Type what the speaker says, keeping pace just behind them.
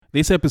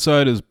This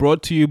episode is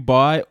brought to you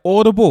by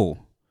Audible.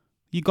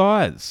 You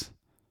guys,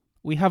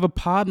 we have a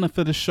partner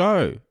for the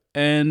show,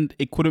 and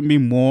it couldn't be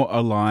more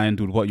aligned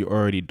with what you're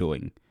already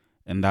doing,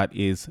 and that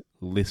is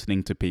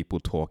listening to people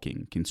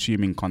talking,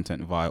 consuming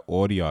content via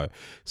audio.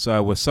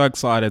 So we're so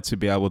excited to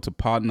be able to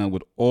partner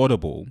with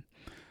Audible,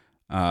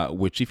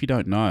 which, if you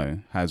don't know,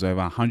 has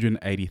over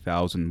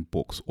 180,000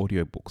 books,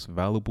 audiobooks,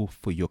 available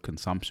for your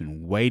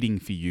consumption, waiting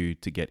for you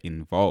to get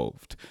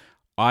involved.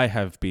 I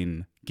have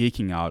been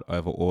geeking out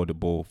over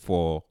Audible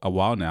for a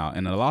while now, and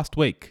in the last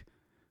week,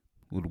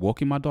 with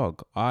walking my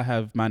dog, I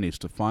have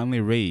managed to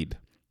finally read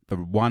the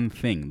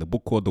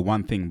book called The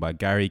One Thing by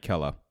Gary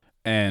Keller,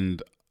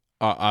 and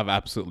I've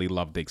absolutely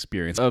loved the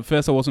experience. At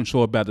first, I wasn't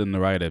sure about the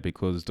narrator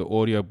because the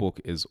audiobook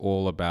is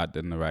all about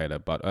the narrator,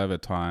 but over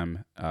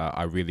time,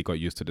 I really got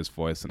used to this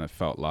voice, and it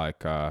felt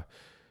like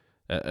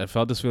it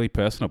felt just really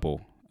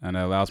personable, and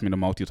it allows me to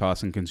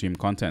multitask and consume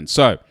content.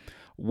 So,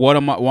 why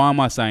am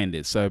I saying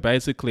this? So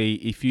basically,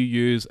 if you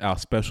use our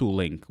special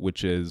link,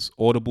 which is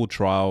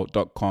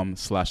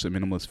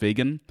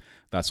audibletrial.com/theminimalistvegan,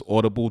 that's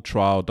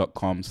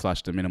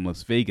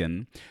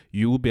audibletrial.com/theminimalistvegan,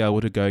 you will be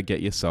able to go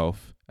get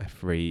yourself a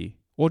free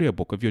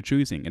audiobook of your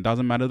choosing. It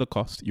doesn't matter the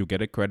cost. You'll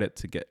get a credit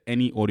to get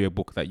any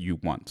audiobook that you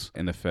want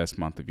in the first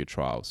month of your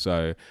trial.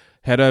 So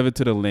head over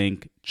to the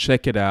link,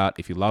 check it out.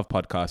 If you love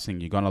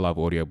podcasting, you're going to love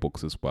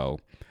audiobooks as well.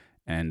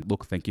 And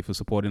look, thank you for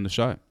supporting the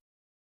show.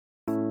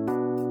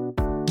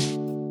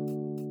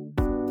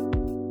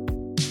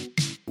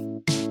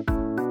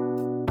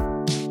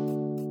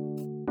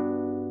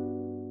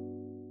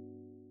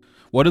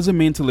 What does it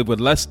mean to live with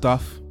less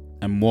stuff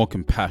and more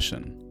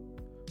compassion?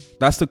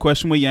 That's the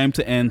question we aim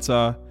to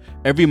answer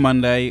every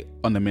Monday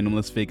on the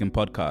Minimalist Vegan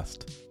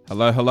Podcast.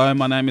 Hello,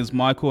 my name is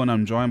Michael, and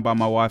I'm joined by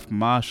my wife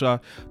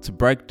Marsha to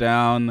break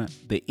down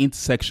the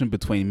intersection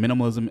between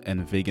minimalism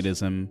and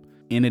veganism,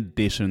 in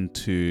addition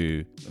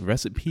to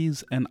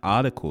recipes and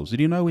articles.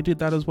 Did you know we did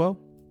that as well?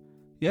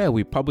 Yeah,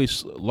 we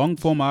publish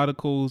long-form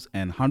articles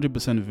and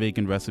 100%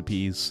 vegan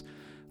recipes,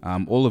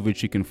 all of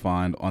which you can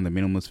find on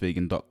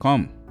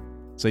theminimalistvegan.com.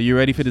 So you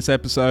ready for this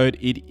episode?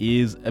 It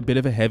is a bit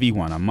of a heavy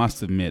one, I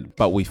must admit,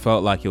 but we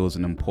felt like it was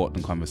an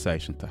important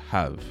conversation to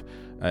have.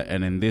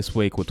 And in this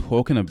week, we're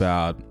talking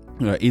about,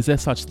 is there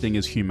such thing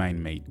as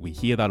humane meat? We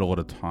hear that all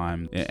the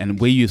time, and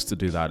we used to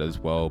do that as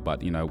well,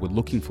 but we're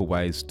looking for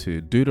ways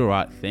to do the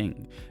right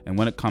thing. And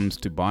when it comes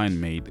to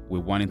buying meat, we're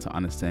wanting to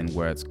understand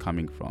where it's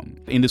coming from.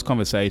 In this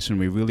conversation,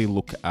 we really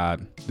look at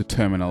the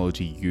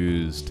terminology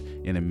used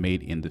in the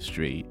meat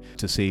industry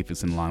to see if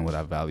it's in line with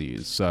our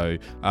values. So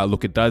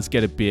look, it does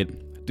get a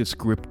bit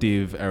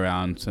descriptive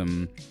around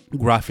some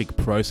graphic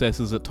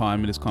processes at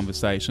time in this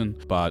conversation,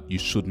 but you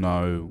should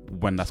know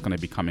when that's going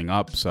to be coming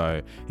up.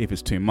 So if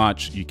it's too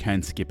much, you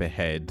can skip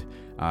ahead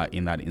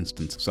in that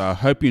instance. So I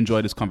hope you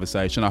enjoyed this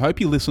conversation. I hope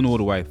you listen all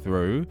the way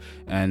through,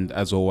 and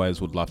as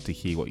always, would love to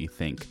hear what you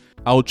think.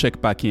 I'll check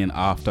back in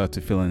after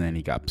to fill in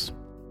any gaps.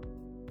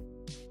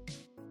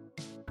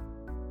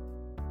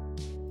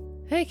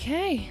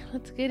 Okay,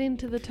 let's get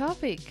into the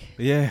topic.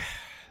 Yeah,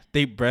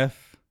 deep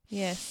breath.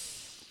 Yes.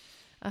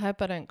 I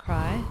hope I don't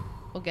cry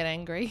or get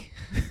angry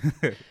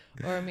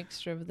or a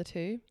mixture of the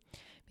two,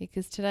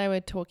 because today we're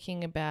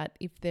talking about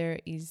if there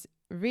is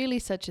really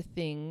such a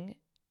thing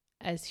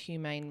as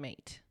humane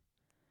meat,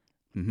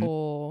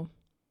 or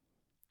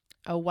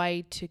a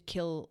way to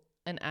kill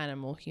an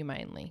animal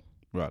humanely.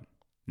 Right.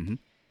 Mm-hmm.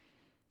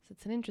 So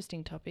it's an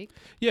interesting topic.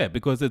 Yeah,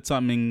 because it's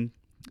something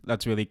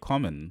that's really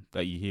common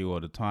that you hear all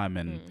the time,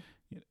 and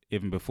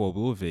even before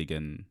we were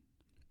vegan,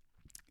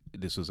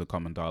 this was a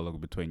common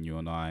dialogue between you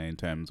and I in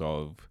terms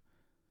of,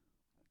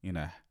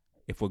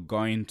 if we're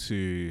going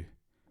to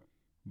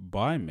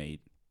buy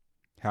meat,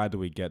 how do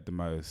we get the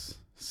most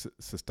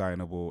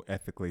sustainable,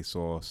 ethically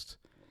sourced,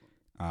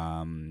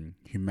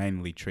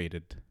 humanely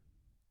treated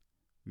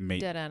meat?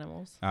 Dead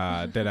animals.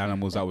 Dead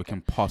animals that we can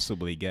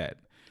possibly get.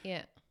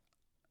 Yeah.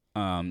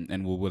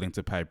 And we're willing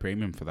to pay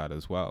premium for that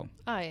as well.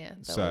 Oh, yeah.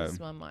 That was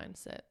my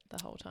mindset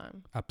the whole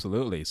time.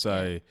 Absolutely.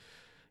 So...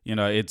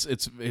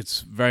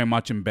 it's very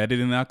much embedded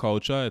in our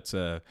culture.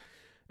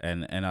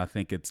 And I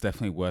think it's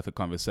definitely worth a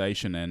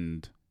conversation.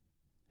 And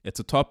it's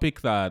a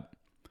topic that,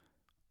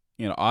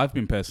 I've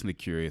been personally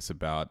curious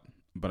about,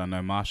 but I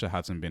know Marsha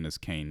hasn't been as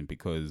keen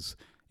because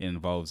it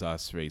involves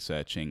us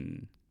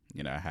researching,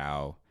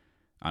 how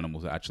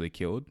animals are actually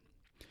killed.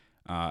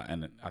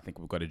 And I think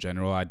we've got a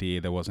general idea.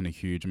 There wasn't a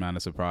huge amount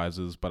of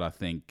surprises, but I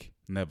think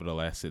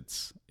nevertheless,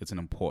 it's an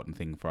important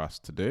thing for us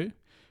to do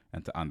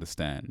and to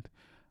understand.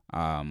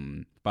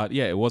 But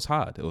yeah, it was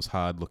hard. It was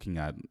hard looking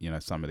at,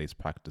 some of these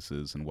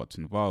practices and what's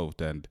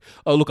involved. And,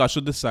 I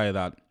should just say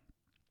that,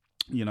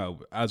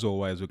 as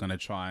always, we're going to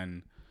try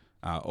and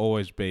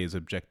always be as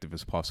objective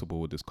as possible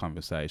with this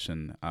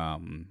conversation.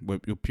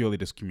 We're purely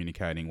just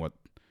communicating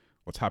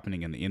what's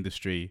happening in the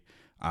industry,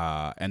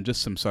 and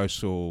just some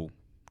social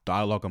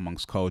dialogue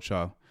amongst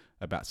culture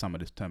about some of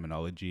this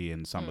terminology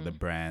and some of the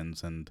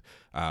brands and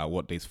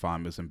what these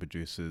farmers and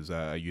producers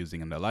are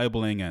using in their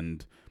labeling,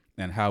 and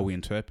how we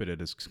interpret it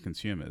as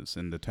consumers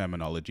and the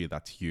terminology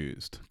that's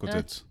used.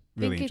 Because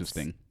really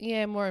interesting.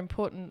 More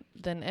important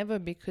than ever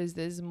because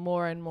there's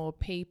more and more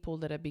people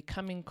that are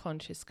becoming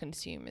conscious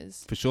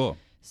consumers. For sure.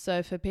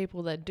 So for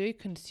people that do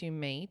consume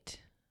meat,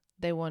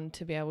 they want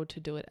to be able to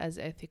do it as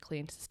ethically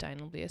and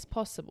sustainably as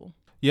possible.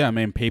 Yeah, I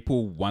mean,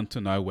 people want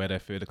to know where their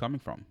food are coming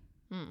from.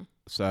 Mm.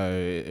 So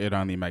it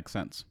only makes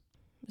sense.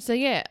 So,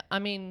 yeah, I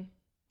mean,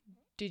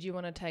 did you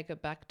want to take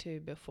it back to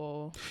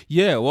before?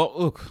 Yeah, well,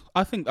 look,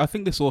 I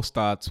think this all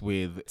starts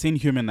with it's in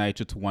human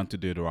nature to want to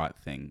do the right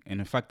thing. And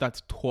in fact,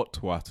 that's taught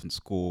to us in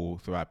school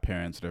through our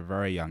parents at a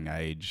very young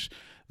age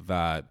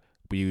that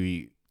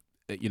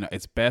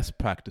it's best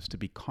practice to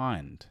be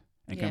kind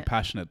and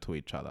compassionate to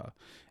each other.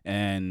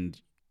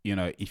 And,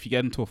 if you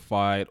get into a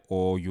fight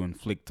or you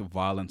inflict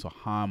violence or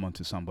harm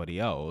onto somebody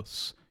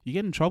else, you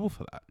get in trouble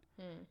for that.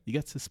 You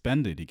get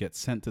suspended, you get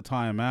sent to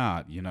time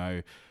out,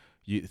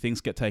 things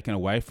get taken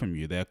away from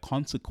you. There are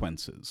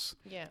consequences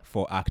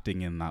for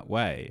acting in that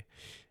way.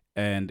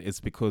 And it's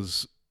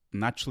because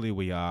naturally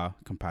we are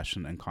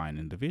compassionate and kind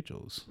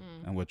individuals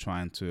and we're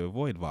trying to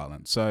avoid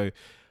violence. So,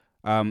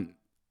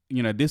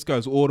 this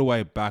goes all the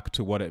way back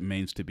to what it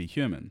means to be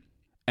human.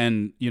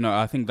 And,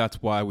 I think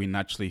that's why we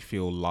naturally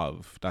feel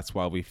love. That's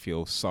why we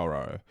feel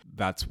sorrow.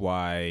 That's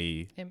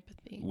why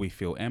we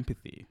feel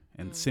empathy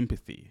and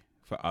sympathy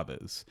for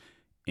others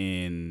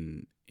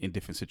in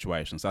different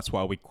situations. That's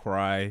why we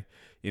cry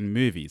in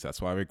movies.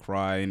 That's why we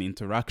cry in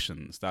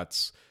interactions.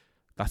 That's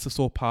just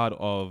all part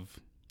of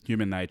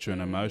human nature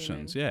and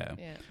emotions. Yeah.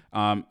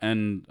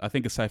 And I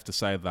think it's safe to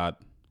say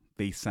that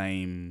these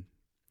same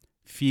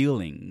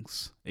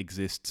feelings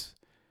exist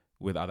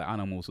with other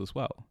animals as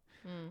well.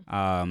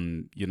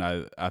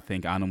 I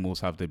think animals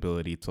have the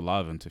ability to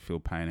love and to feel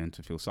pain and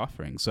to feel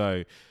suffering.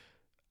 So,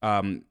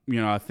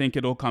 I think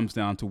it all comes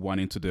down to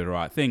wanting to do the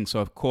right thing. So,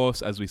 of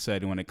course, as we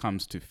said, when it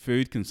comes to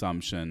food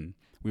consumption,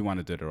 we want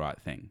to do the right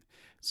thing.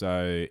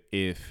 So,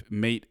 if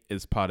meat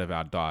is part of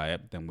our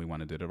diet, then we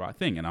want to do the right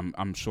thing. And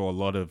I'm sure a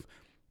lot of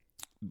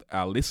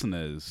our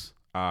listeners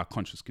are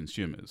conscious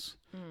consumers.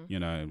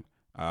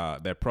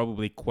 They're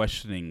probably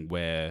questioning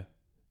where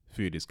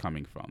food is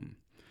coming from.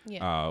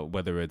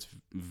 Whether it's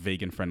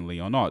vegan friendly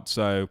or not.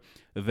 So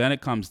then it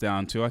comes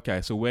down to,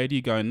 okay, so where do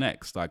you go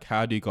next? Like,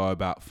 how do you go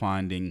about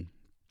finding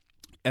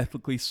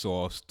ethically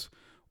sourced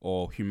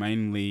or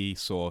humanely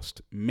sourced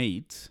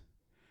meat?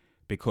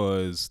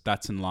 Because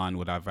that's in line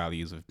with our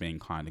values of being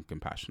kind and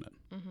compassionate.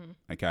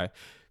 Okay.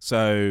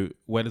 So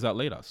where does that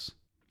lead us?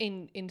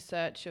 In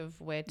search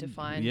of where to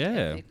find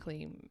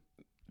ethically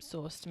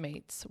sourced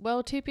meats.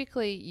 Well,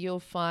 typically you'll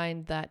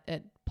find that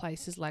at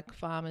places like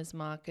farmers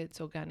markets,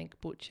 organic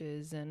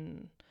butchers,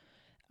 and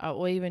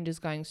or even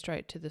just going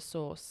straight to the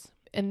source.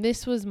 And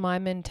this was my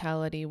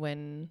mentality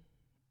when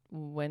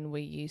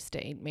we used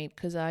to eat meat,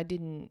 because I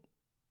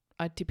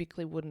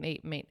typically wouldn't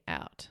eat meat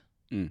out.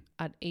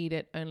 I'd eat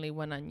it only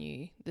when I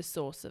knew the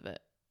source of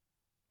it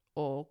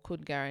or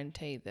could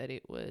guarantee that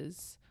it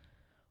was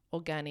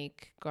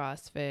organic,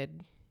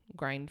 grass-fed,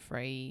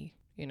 grain-free,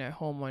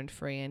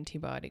 hormone-free,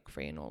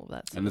 antibiotic-free, and all of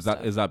that sort of stuff.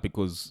 And is that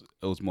because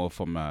it was more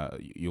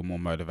you're more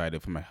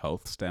motivated from a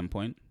health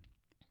standpoint?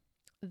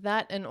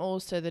 That, and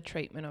also the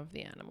treatment of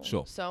the animal.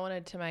 Sure. So I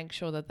wanted to make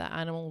sure that the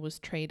animal was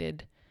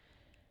treated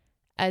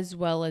as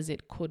well as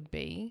it could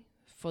be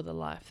for the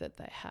life that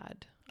they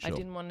had. Sure. I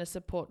didn't want to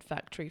support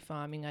factory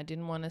farming. I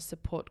didn't want to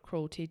support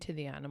cruelty to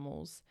the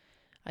animals.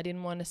 I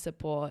didn't want to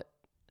support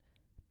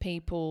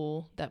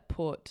people that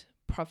put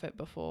profit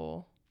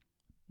before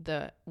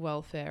the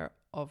welfare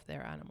of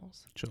their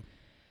animals. Sure.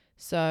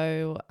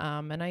 So,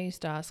 and I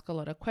used to ask a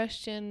lot of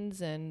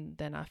questions, and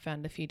then I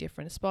found a few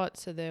different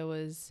spots. So there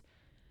was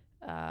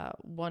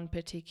one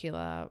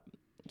particular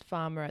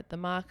farmer at the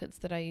markets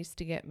that I used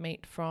to get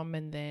meat from,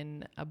 and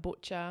then a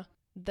butcher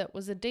that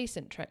was a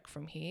decent trek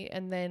from here.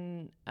 And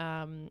then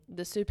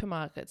the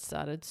supermarkets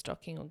started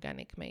stocking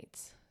organic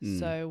meats.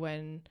 So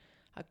when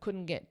I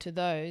couldn't get to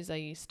those, I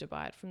used to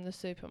buy it from the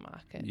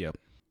supermarket. Yep.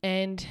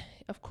 And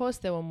of course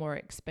they were more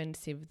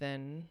expensive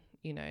than,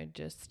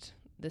 just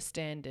the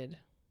standard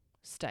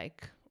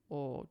steak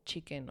or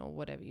chicken or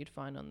whatever you'd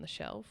find on the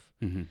shelf.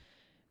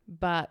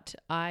 But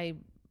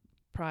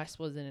price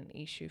wasn't an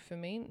issue for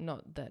me.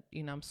 Not that,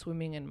 I'm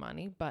swimming in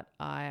money, but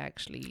I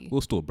actually...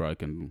 We're still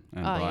broke and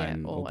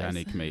buying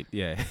organic meat.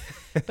 Yeah.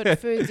 But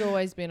food's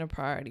always been a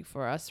priority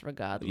for us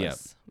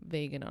regardless,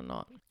 vegan or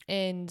not.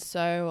 And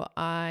so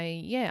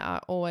I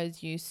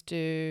always used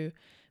to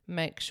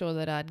make sure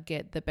that I'd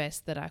get the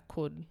best that I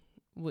could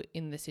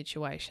in the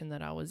situation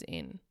that I was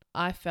in.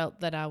 I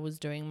felt that I was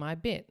doing my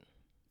bit.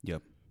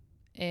 Yep.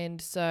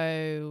 And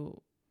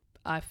so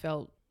I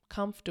felt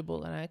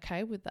comfortable and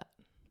okay with that.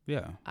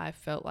 Yeah. I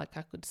felt like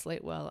I could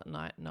sleep well at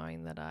night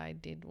knowing that I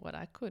did what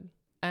I could.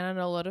 And I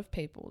know a lot of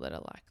people that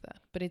are like that.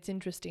 But it's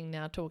interesting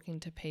now talking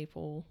to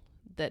people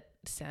that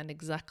sound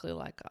exactly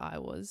like I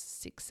was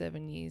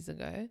 6-7 years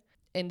ago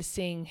and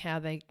seeing how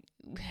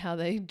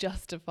they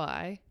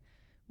justify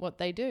what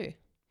they do.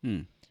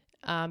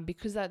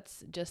 Because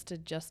that's just a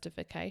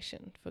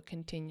justification for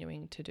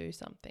continuing to do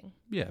something.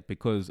 Yeah,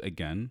 because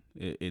again,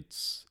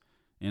 it's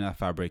in our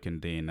fabric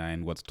and DNA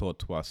and what's taught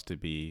to us to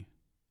be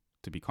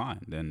to be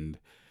kind,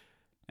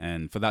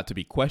 and for that to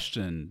be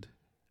questioned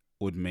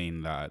would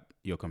mean that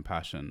your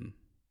compassion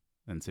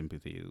and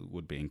sympathy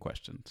would be in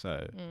question.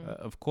 So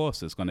of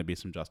course there's going to be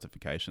some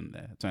justification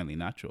there. It's only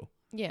natural.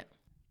 Yeah.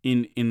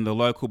 In the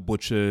local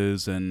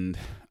butchers and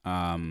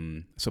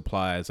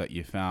suppliers that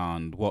you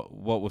found,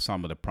 what were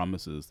some of the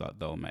promises that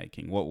they were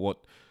making?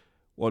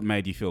 What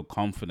made you feel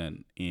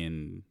confident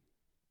in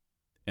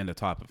the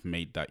type of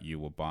meat that you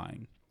were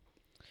buying?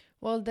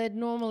 Well, they'd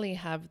normally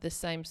have the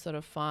same sort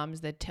of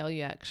farms. They'd tell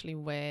you actually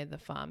where the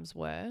farms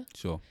were.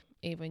 Sure.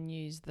 Even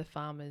use the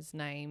farmers'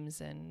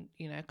 names and,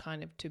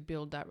 kind of to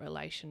build that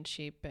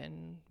relationship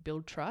and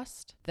build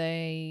trust.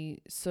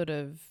 They sort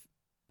of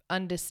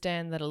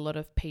understand that a lot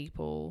of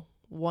people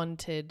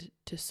wanted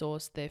to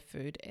source their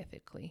food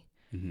ethically.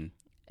 Mm-hmm.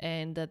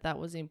 And that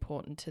was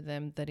important to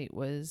them, that it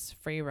was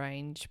free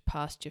range,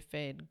 pasture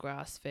fed,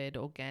 grass fed,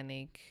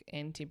 organic,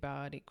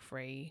 antibiotic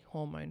free,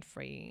 hormone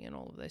free, and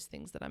all of those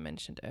things that I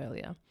mentioned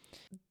earlier.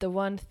 The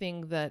one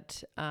thing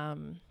that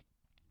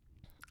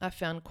I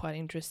found quite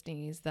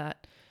interesting is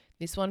that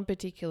this one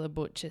particular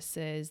butcher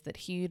says that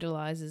he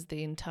utilizes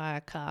the entire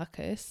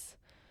carcass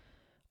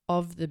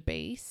of the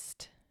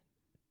beast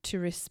to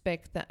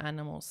respect the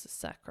animal's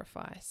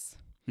sacrifice.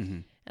 Mm-hmm.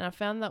 And I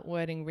found that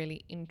wording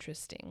really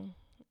interesting,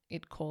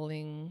 it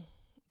calling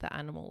the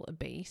animal a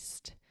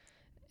beast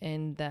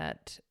and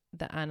that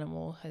the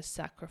animal has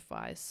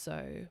sacrificed.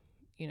 So,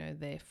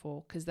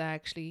 therefore, because they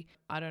actually,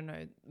 I don't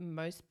know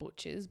most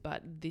butchers,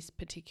 but this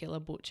particular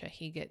butcher,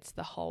 he gets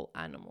the whole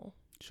animal.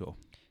 Sure.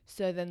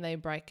 So then they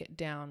break it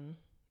down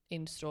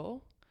in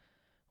store,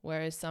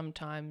 whereas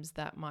sometimes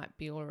that might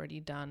be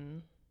already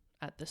done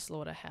at the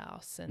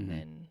slaughterhouse and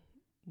then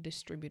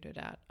distributed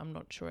out. I'm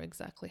not sure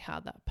exactly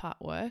how that part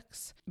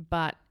works,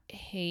 but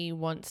he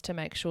wants to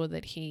make sure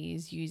that he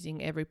is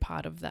using every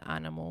part of the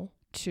animal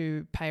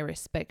to pay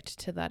respect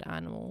to that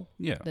animal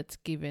that's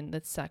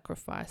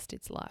sacrificed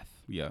its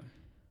life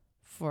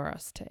for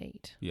us to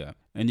eat. Yeah.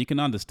 And you can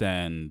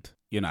understand,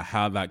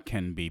 how that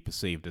can be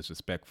perceived as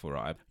respectful,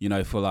 right?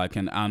 For like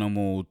an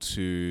animal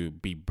to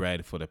be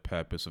bred for the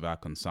purpose of our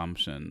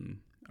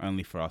consumption,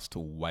 only for us to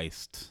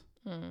waste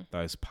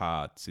those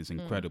parts is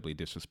incredibly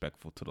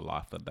disrespectful to the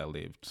life that they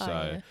lived.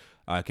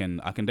 I can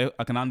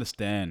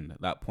understand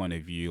that point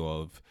of view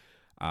of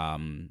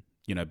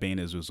being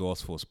as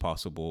resourceful as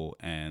possible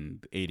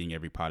and eating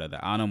every part of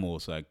the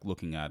animals, like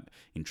looking at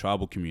in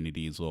tribal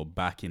communities or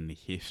back in the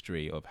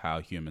history of how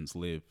humans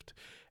lived.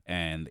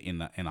 And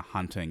in a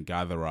hunter and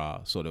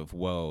gatherer sort of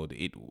world,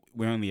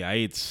 we only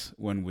ate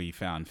when we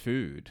found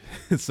food.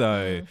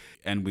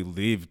 And we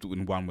lived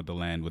in one with the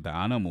land, with the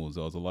animals.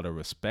 There was a lot of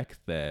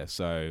respect there.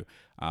 So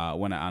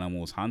when an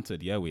animal was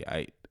hunted, we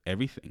ate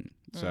everything.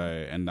 So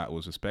and that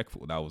was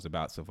respectful. That was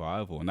about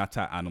survival, and that's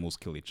how animals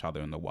kill each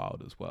other in the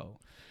wild as well.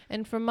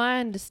 And from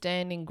my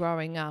understanding,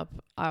 growing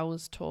up, I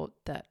was taught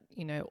that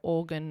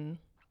organ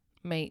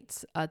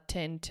meats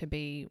tend to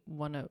be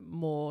one of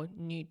more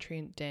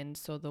nutrient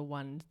dense, or the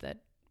ones that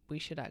we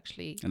should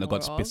actually eat. And they've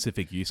got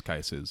specific use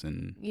cases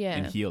and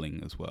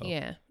healing as well.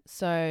 Yeah.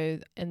 So,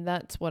 and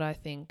that's what I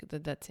think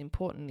that's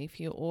important. If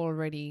you're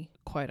already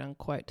quote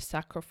unquote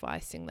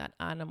sacrificing that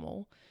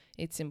animal,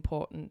 it's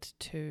important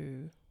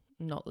to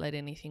not let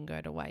anything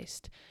go to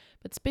waste.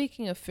 But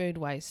speaking of food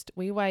waste,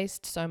 we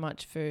waste so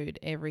much food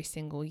every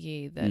single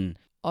year that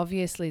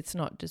obviously it's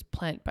not just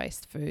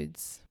plant-based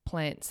foods,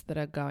 plants that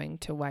are going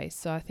to waste.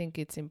 So I think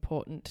it's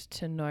important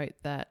to note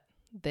that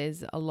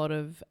there's a lot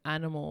of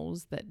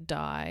animals that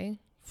die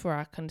for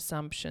our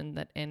consumption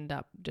that end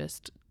up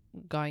just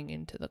going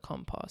into the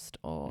compost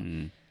or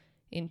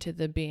into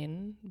the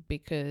bin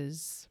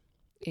because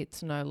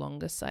it's no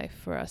longer safe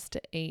for us to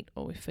eat,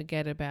 or we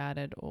forget about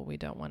it, or we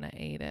don't want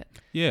to eat it.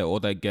 Yeah, or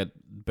they get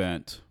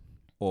burnt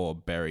or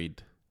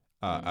buried,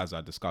 as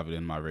I discovered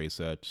in my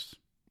research.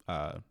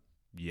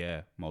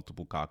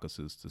 Multiple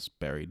carcasses just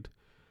buried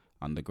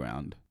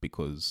underground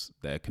because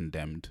they're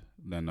condemned.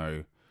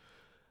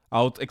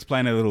 I'll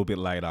explain a little bit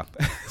later.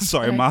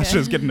 Sorry, okay.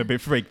 Marsha's getting a bit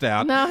freaked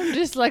out. No, I'm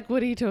just like,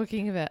 what are you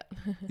talking about?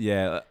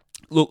 Yeah.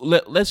 Look,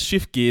 let's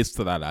shift gears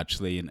to that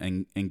actually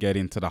and get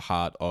into the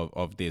heart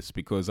of this,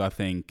 because I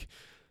think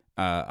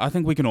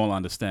we can all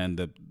understand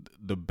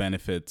the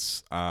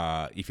benefits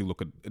if you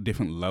look at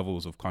different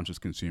levels of conscious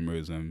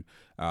consumerism,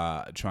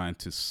 trying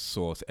to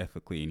source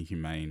ethically and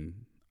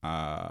humane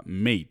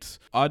meat.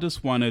 I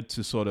just wanted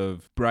to sort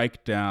of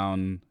break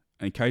down,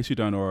 in case you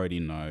don't already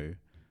know,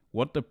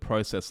 what the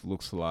process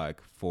looks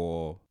like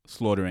for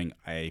slaughtering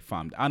a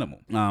farmed animal.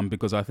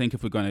 Because I think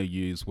if we're going to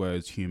use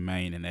words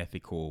humane and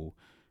ethical,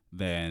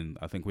 then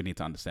I think we need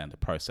to understand the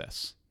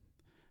process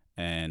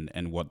and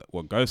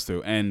what goes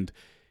through. And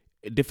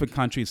different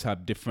countries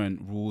have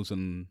different rules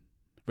and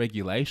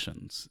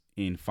regulations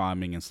in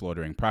farming and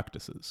slaughtering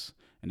practices.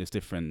 And there's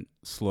different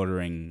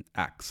slaughtering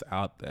acts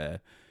out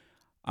there.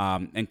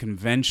 And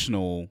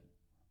conventional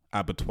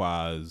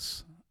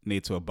abattoirs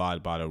need to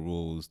abide by the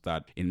rules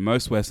that in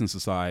most Western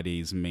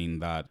societies mean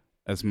that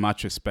as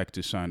much respect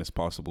is shown as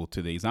possible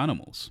to these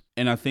animals.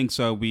 And I think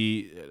so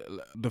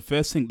the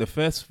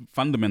first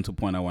fundamental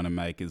point I want to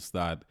make is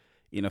that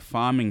in a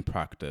farming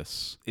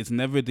practice, it's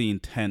never the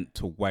intent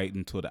to wait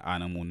until the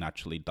animal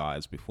naturally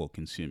dies before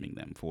consuming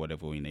them for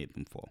whatever we need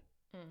them for,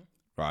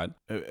 right?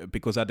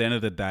 Because at the end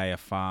of the day, a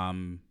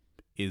farm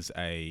is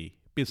a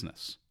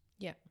business.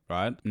 Yeah.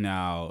 Right?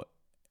 Now,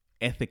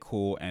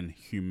 ethical and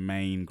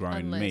humane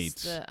grown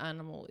meats. Unless the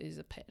animal is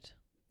a pet.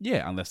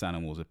 Yeah, unless the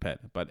animal is a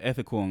pet. But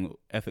ethical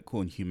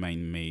and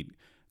humane meat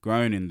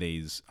grown in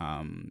these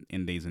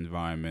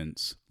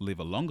environments live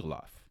a longer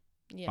life.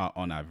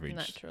 On average,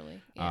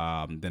 naturally,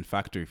 than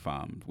factory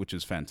farmed, which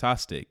is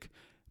fantastic,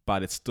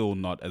 but it's still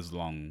not as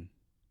long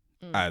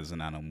as an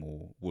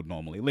animal would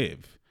normally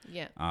live.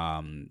 Yeah.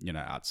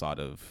 Outside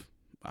of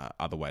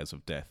other ways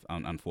of death,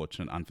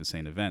 unfortunate,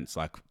 unforeseen events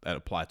like that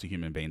apply to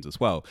human beings as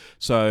well.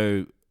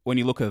 So when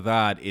you look at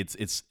that,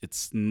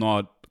 it's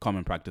not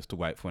common practice to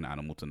wait for an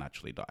animal to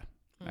naturally die.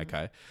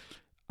 Okay,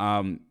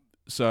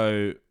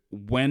 so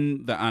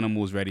when the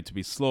animal is ready to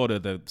be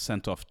slaughtered, they're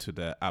sent off to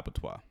the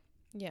abattoir.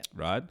 Yeah.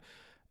 Right.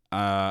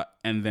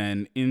 And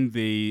then in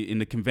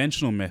the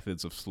conventional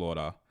methods of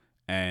slaughter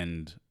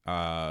and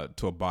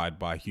to abide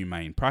by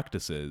humane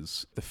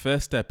practices, the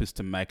first step is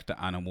to make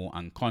the animal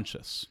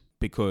unconscious,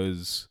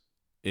 because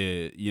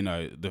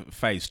the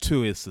phase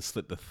 2 is to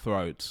slit the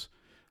throat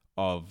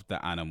of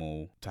the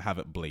animal to have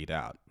it bleed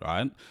out,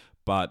 right?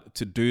 But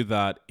to do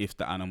that, if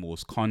the animal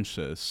is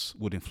conscious,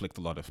 would inflict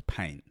a lot of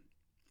pain.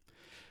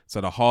 So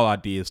the whole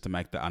idea is to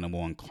make the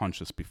animal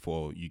unconscious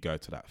before you go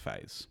to that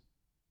phase.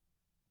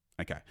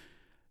 Okay.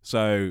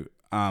 So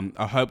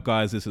I hope,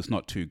 guys, this is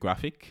not too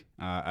graphic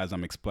as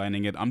I'm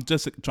explaining it. I'm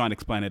just trying to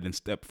explain it in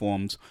step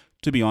forms.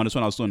 To be honest,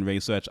 when I was doing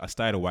research, I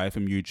stayed away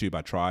from YouTube.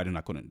 I tried and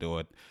I couldn't do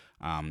it.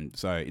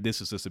 So this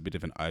is just a bit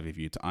of an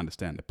overview to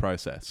understand the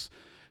process.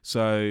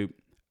 So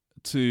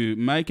to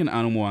make an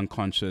animal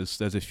unconscious,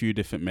 there's a few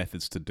different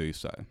methods to do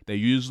so. They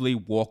usually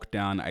walk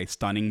down a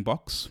stunning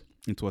box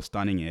into a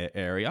stunning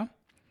area.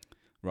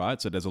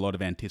 Right, so there's a lot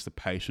of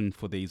anticipation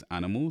for these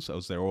animals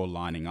as they're all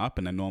lining up,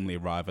 and they normally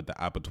arrive at the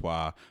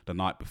abattoir the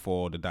night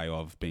before, the day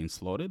of being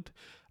slaughtered.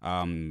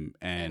 And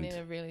in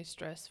a really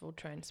stressful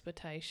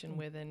transportation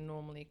where they're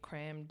normally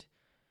crammed,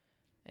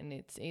 and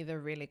it's either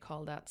really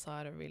cold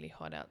outside or really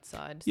hot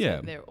outside.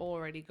 So they're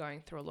already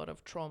going through a lot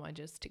of trauma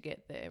just to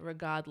get there,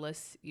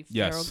 regardless if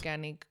they're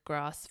organic,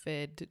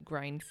 grass-fed,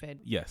 grain-fed.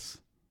 Yes.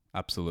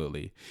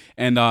 Absolutely.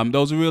 And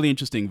there was a really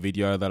interesting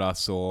video that I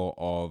saw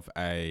of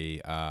a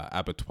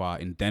abattoir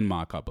in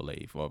Denmark, I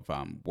believe, of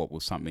what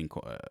was something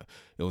called,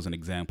 it was an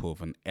example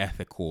of an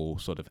ethical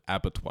sort of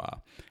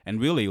abattoir. And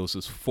really it was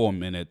just 4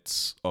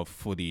 minutes of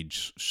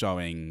footage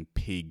showing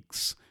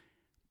pigs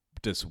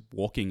just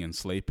walking and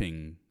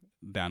sleeping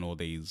down all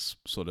these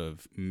sort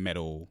of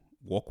metal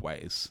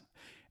walkways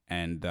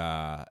and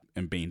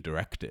being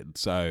directed.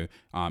 So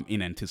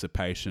in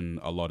anticipation,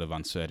 a lot of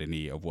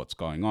uncertainty of what's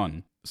going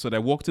on. So they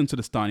walked into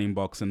the stunning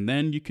box, and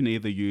then you can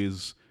either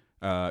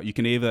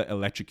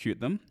electrocute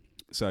them.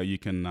 So you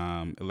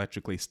can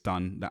electrically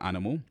stun the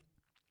animal.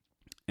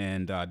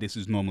 And this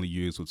is normally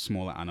used with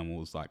smaller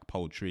animals like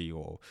poultry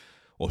or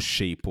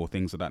sheep or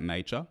things of that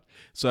nature.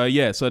 So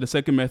the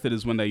second method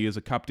is when they use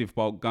a captive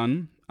bolt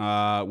gun,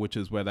 which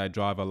is where they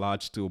drive a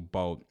large steel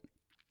bolt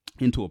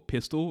into a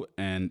pistol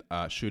and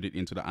shoot it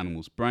into the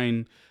animal's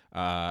brain.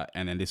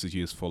 And then this is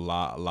used for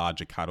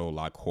larger cattle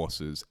like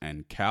horses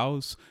and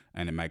cows,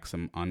 and it makes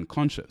them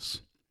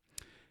unconscious.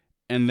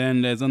 And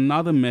then there's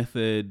another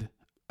method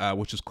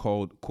which is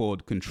called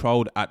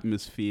controlled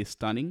atmosphere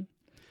stunning.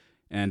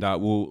 And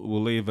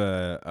we'll leave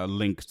a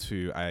link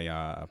to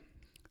a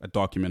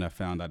document I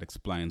found that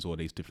explains all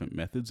these different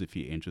methods if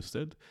you're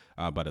interested.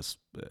 But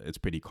it's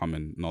pretty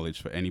common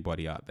knowledge for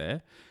anybody out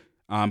there.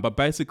 But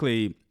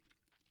basically,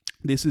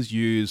 this is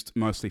used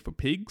mostly for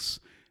pigs,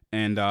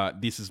 and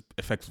this is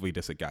effectively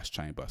just a gas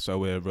chamber. So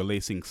we're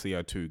releasing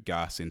CO2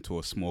 gas into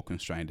a small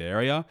constrained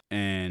area.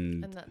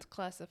 And that's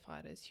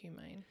classified as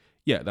humane.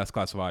 Yeah, that's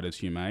classified as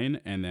humane.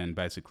 And then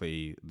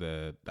basically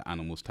the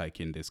animals take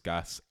in this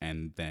gas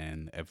and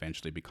then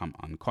eventually become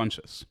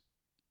unconscious.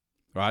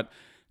 Right?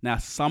 Now,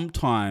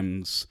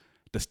 sometimes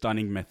the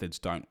stunning methods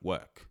don't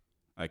work.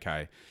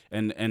 Okay,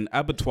 and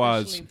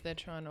abattoirs, especially if they're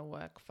trying to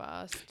work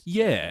fast.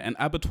 Yeah, and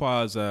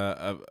abattoirs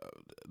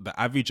the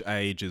average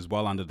age is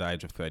well under the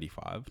age of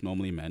 35.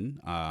 Normally, men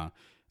are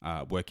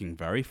working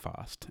very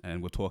fast,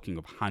 and we're talking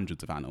of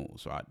hundreds of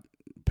animals, right,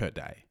 per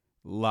day,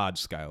 large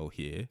scale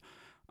here,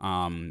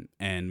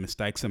 and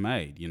mistakes are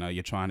made.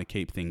 You're trying to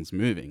keep things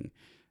moving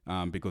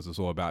because it's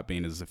all about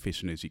being as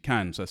efficient as you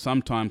can. So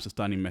sometimes the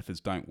stunning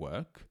methods don't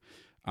work,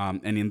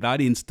 and in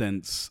that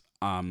instance,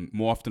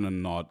 more often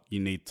than not, you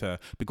need to,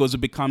 because it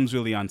becomes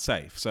really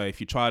unsafe. So if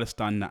you try to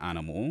stun the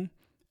animal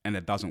and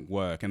it doesn't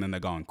work and then they're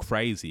going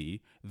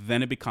crazy,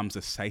 then it becomes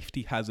a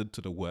safety hazard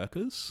to the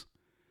workers.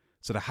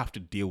 So they have to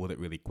deal with it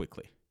really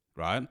quickly,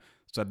 right?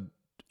 So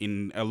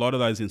in a lot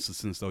of those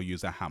instances, they'll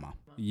use a hammer.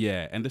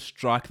 Yeah, and just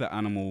strike the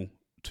animal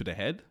to the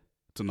head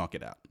to knock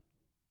it out,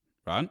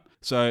 right?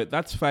 So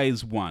that's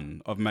phase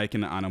 1 of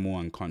making the animal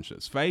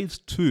unconscious. Phase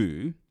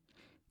 2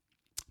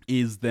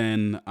 is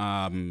then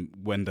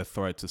when the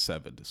throats are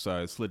severed.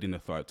 So slitting the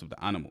throats of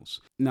the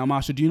animals. Now,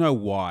 Marsha, do you know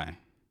why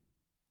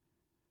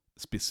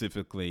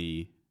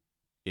specifically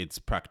it's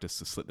practiced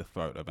to slit the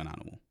throat of an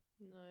animal?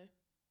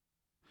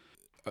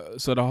 No.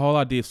 So the whole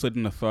idea of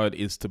slitting the throat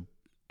is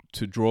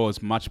to draw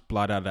as much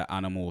blood out of the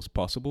animal as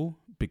possible,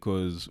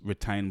 because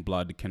retained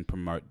blood can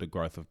promote the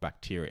growth of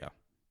bacteria,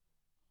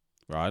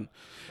 right?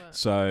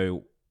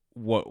 So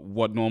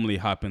what normally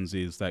happens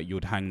is that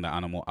you'd hang the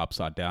animal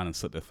upside down and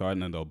slit the throat,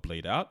 and then they'll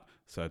bleed out,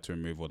 so to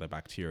remove all the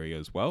bacteria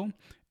as well,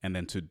 and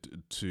then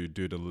to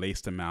do the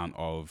least amount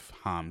of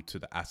harm to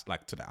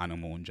the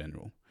animal in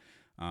general.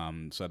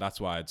 So that's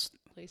why it's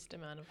Least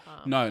amount of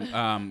harm.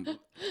 no.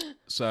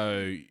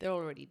 So They're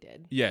already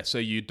dead. yeah, so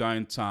you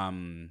don't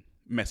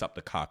mess up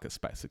the carcass,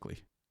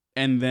 basically.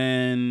 And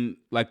then,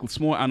 like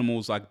small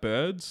animals like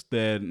birds,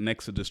 their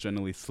necks are just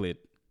generally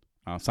slit.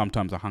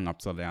 Sometimes are hung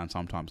upside down,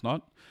 sometimes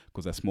not,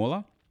 because they're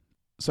smaller.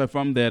 So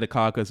from there, the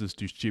carcass is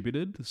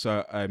distributed.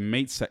 So a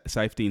meat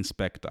safety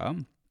inspector,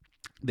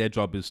 their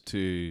job is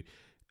to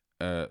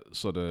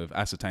sort of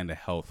ascertain the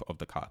health of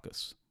the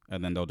carcass.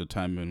 And then they'll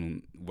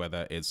determine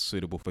whether it's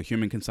suitable for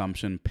human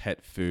consumption,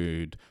 pet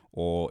food,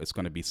 or it's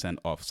going to be sent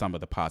off. Some of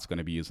the parts are going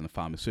to be used in the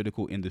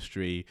pharmaceutical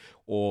industry,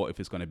 or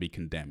if it's going to be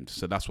condemned.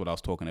 So that's what I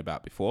was talking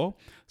about before.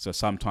 So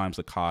sometimes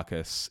the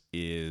carcass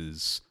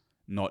is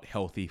not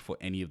healthy for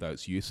any of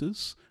those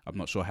uses. I'm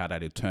not sure how they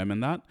determine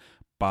that,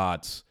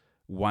 but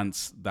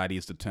once that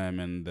is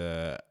determined,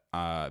 the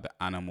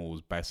animal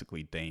is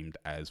basically deemed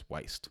as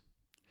waste.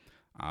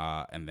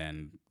 And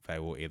then they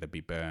will either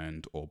be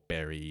burned or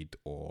buried,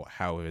 or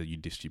however you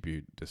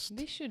distribute this.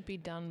 This should be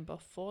done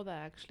before they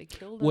actually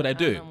kill the Well, they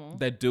animal. do.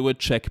 They do a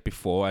check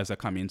before as they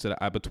come into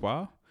the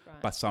abattoir,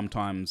 Right. but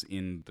sometimes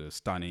in the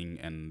stunning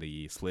and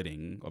the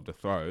slitting of the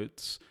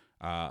throats,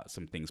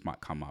 some things might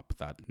come up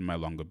that no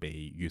longer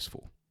be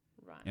useful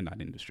in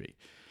that industry.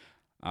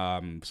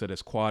 So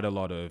there's quite a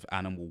lot of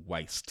animal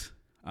waste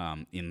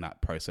in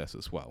that process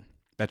as well.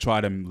 They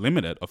try to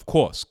limit it, of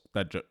course.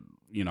 That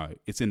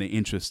it's in the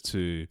interest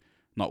to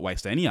not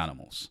waste any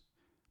animals.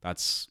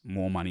 That's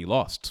more money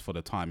lost for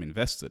the time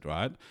invested,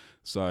 right?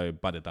 So,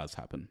 but it does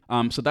happen.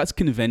 So that's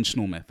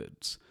conventional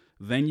methods.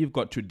 Then you've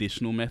got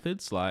traditional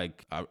methods,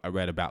 like I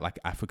read about like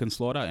African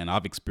slaughter, and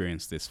I've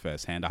experienced this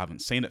firsthand. I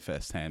haven't seen it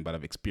firsthand, but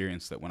I've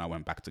experienced it when I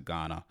went back to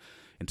Ghana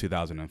in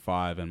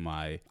 2005, and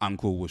my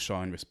uncle was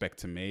showing respect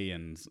to me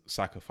and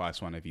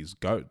sacrificed one of his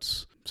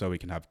goats so we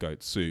can have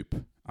goat soup.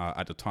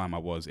 At the time I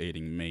was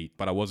eating meat,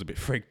 but I was a bit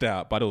freaked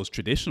out, but it was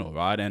traditional,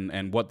 right?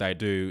 And what they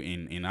do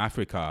in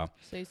Africa.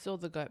 So you saw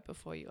the goat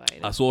before you ate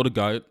it? I saw the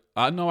goat.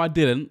 No, I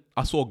didn't.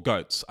 I saw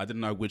goats. I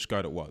didn't know which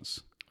goat it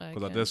was.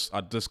 Because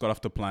I just got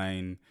off the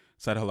plane,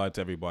 said hello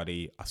to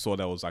everybody. I saw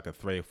there was like a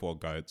 3 or 4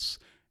 goats.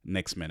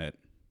 Next minute,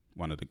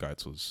 one of the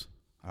goats was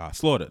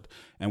slaughtered.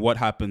 And what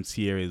happens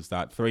here is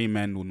that 3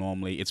 men will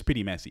normally, it's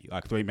pretty messy.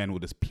 Like 3 men will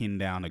just pin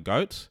down a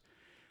goat.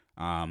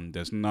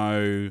 There's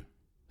no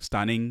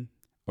stunning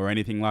or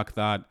anything like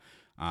that.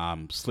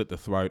 Slit the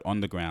throat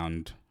on the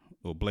ground,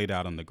 or bleed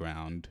out on the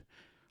ground.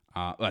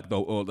 Like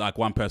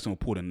one person will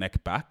pull the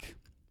neck back,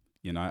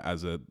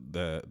 as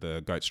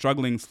the goat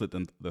struggling, slit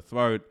the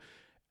throat,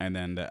 and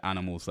then the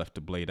animal's left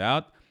to bleed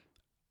out.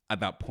 At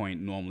that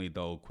point, normally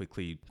they'll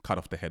quickly cut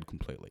off the head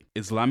completely.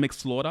 Islamic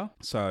slaughter,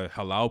 so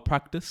halal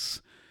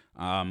practice,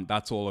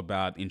 that's all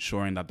about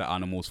ensuring that the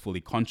animal is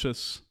fully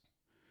conscious,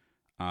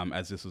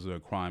 as this is a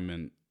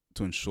requirement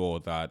to ensure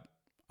that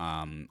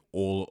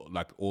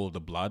all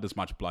the blood, as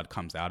much blood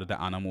comes out of the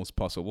animal as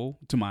possible,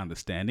 to my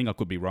understanding. I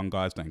could be wrong,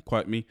 guys, don't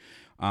quote me.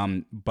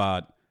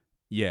 But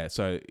yeah,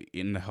 so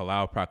in the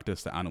halal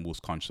practice, the animal's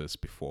conscious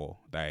before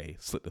they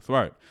slit the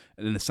throat.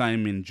 And then the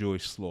same in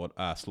Jewish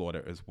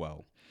slaughter as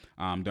well.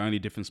 The only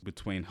difference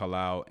between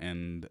halal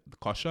and the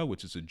kosher,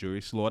 which is a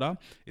Jewish slaughter,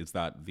 is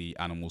that the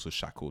animals are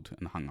shackled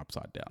and hung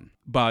upside down.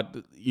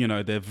 But,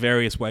 there are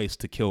various ways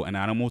to kill an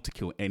animal, to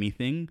kill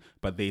anything,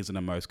 but these are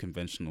the most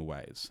conventional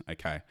ways,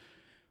 okay?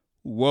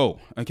 Whoa.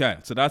 Okay.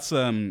 So that's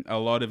a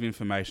lot of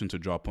information to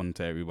drop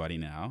onto everybody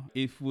now.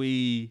 If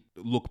we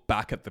look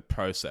back at the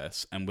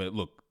process and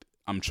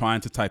I'm trying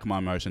to take my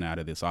emotion out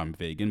of this. I'm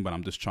vegan, but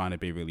I'm just trying to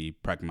be really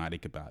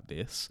pragmatic about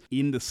this.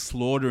 In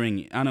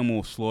the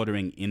animal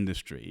slaughtering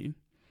industry,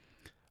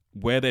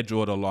 where they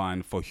draw the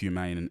line for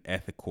humane and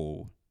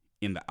ethical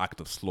in the act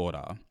of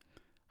slaughter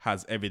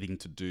has everything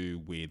to do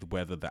with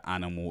whether the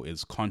animal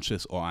is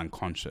conscious or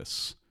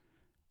unconscious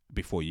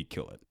before you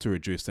kill it, to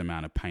reduce the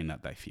amount of pain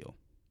that they feel.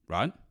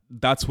 Right?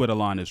 That's where the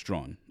line is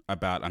drawn,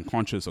 about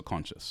unconscious or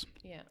conscious,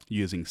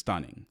 using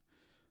stunning.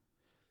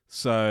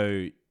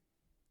 So,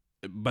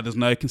 but there's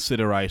no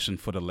consideration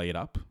for the lead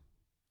up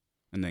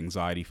and the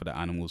anxiety for the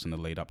animals in the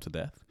lead up to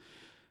death.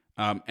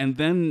 And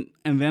then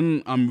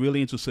I'm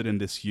really interested in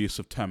this use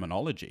of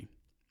terminology.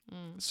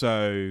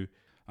 So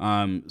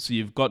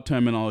you've got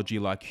terminology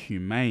like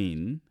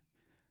humane,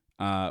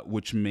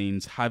 which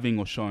means having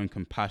or showing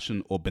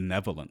compassion or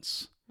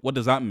benevolence. What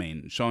does that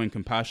mean? Showing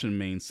compassion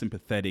means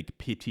sympathetic,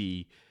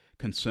 pity,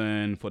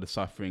 concern for the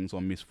sufferings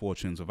or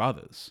misfortunes of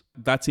others.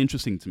 That's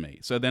interesting to me.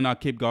 So then I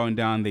keep going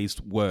down these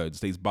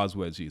words, these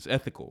buzzwords used.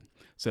 Ethical.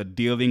 So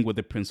dealing with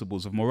the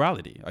principles of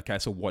morality. Okay,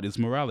 so what is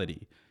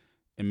morality?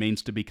 It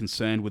means to be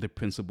concerned with the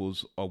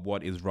principles of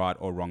what is right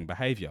or wrong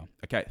behavior.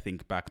 Okay,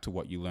 think back to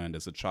what you learned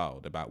as a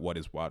child about what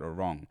is right or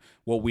wrong,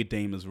 what we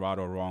deem as right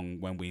or wrong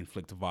when we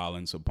inflict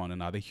violence upon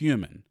another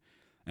human,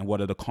 and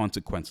what are the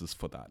consequences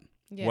for that?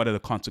 Yeah. What are the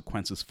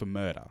consequences for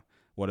murder?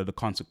 What are the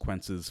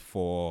consequences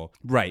for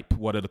rape?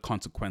 What are the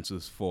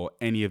consequences for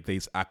any of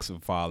these acts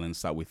of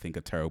violence that we think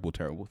are terrible,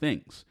 terrible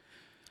things?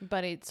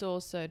 But it's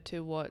also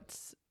to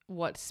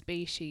what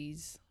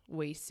species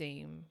we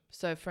seem.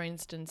 So, for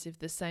instance, if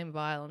the same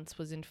violence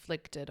was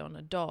inflicted on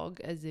a dog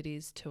as it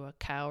is to a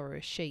cow or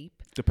a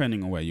sheep,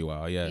 depending on where you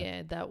are,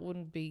 yeah, that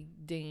wouldn't be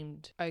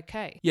deemed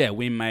okay. Yeah,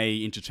 we may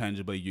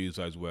interchangeably use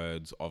those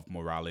words of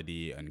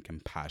morality and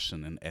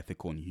compassion and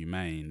ethical and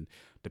humane,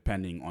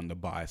 depending on the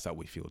bias that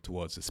we feel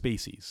towards the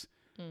species.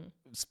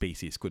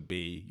 Species could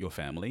be your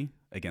family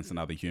against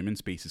another human.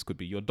 Species could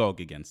be your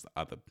dog against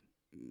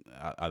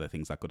other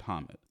things that could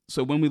harm it.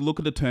 So when we look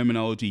at the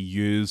terminology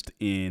used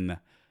in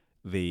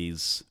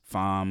these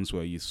farms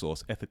where you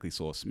ethically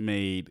source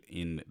meat,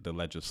 in the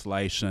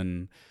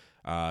legislation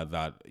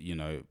that,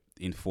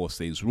 enforce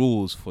these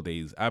rules for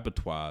these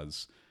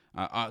abattoirs,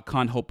 I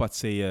can't help but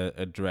see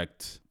a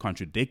direct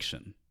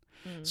contradiction.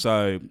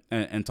 So,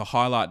 and to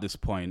highlight this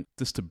point,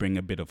 just to bring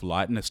a bit of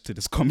lightness to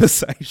this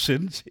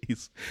conversation,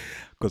 jeez,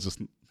 because it's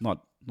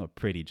not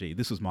pretty. Gee,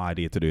 this was my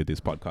idea to do this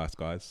podcast,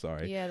 guys.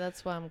 Sorry. Yeah,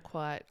 that's why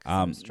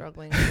I'm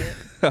struggling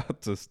with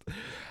it.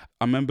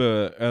 I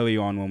remember early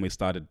on when we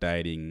started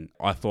dating,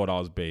 I thought I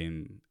was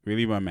being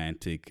really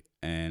romantic,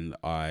 and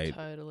I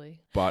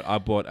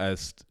bought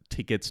us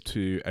tickets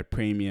to a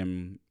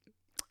premium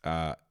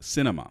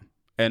cinema,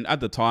 and at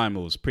the time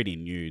it was pretty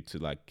new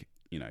to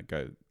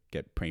go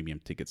get premium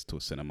tickets to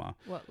a cinema.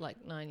 What, like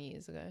 9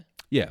 years ago?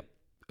 Yeah.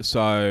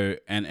 So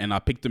and I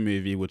picked a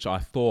movie which I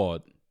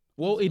thought,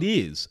 well, it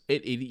is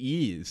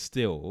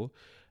still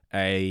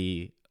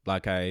a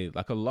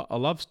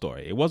love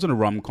story. It wasn't a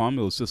rom-com.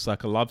 It was just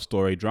like a love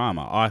story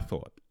drama, I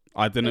thought.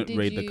 I didn't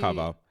read the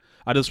cover.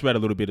 I just read a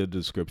little bit of the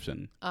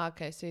description. Oh,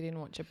 okay, so you didn't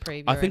watch a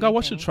preview. I think I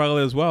watched the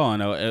trailer as well,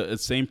 and it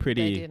seemed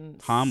pretty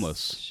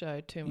harmless.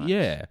 Show too much.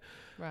 Yeah.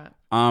 Right.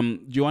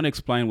 Do you want to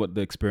explain what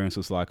the experience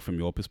was like from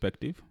your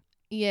perspective?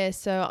 Yeah,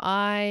 so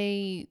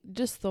I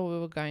just thought we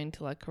were going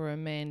to like a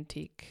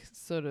romantic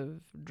sort of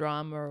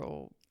drama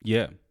or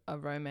a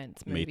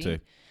romance movie. Me too.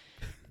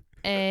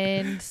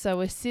 And so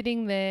we're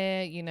sitting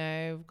there,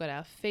 we've got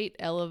our feet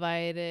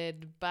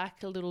elevated,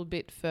 back a little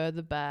bit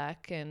further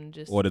back, and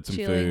just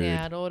chilling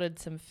out, ordered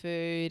some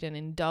food and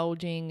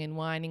indulging and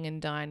whining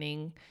and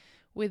dining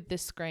with the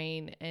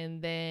screen.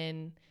 And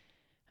then,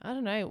 I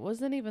don't know, it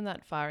wasn't even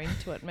that far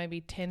into it,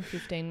 maybe 10,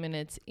 15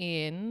 minutes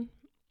in,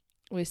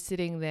 we're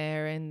sitting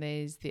there and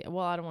there's I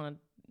don't want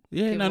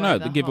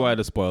to give away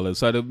the spoilers.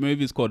 So the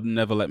movie's called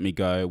Never Let Me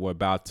Go. We're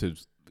about to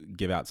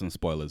give out some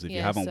spoilers. If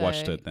you haven't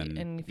watched it, then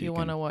and if you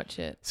want to watch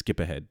it, skip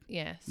ahead.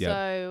 Yeah.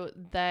 So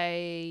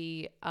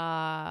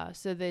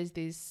so there's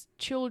these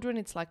children.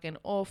 It's like an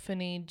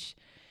orphanage,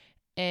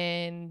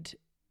 and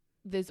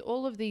there's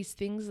all of these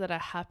things that are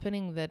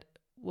happening that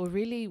were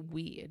really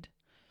weird.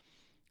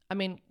 I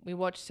mean, we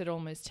watched it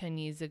almost 10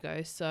 years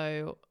ago,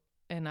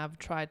 and I've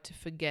tried to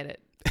forget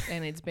it,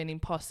 and it's been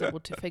impossible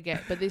to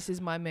forget. But this is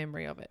my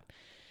memory of it.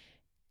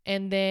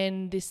 And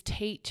then this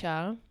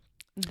teacher.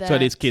 So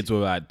these kids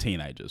were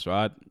teenagers,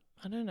 right?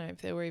 I don't know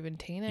if they were even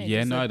teenagers.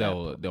 Yeah, no,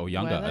 they were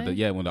younger.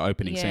 When the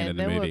opening scene of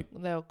the movie.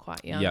 They were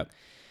quite young. Yep.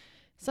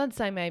 So I'd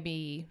say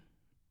maybe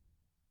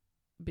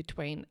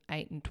between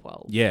 8 and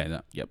 12.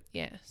 Yeah, yep.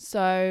 Yeah.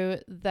 So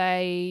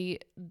the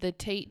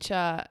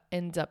teacher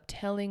ends up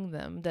telling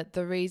them that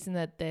the reason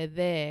that they're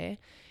there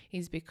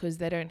is because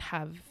they don't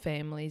have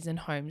families and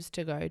homes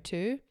to go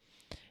to,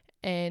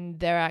 and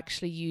they're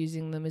actually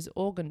using them as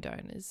organ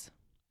donors.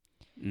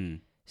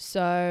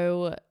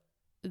 So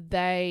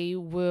they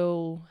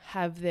will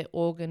have their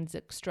organs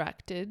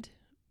extracted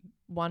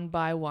one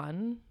by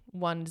one,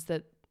 ones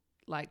that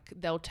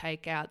they'll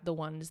take out the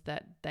ones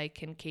that they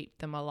can keep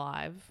them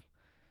alive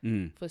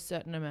for a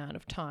certain amount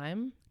of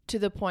time, to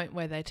the point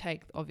where they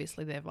take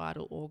obviously their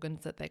vital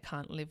organs that they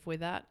can't live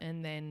without,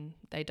 and then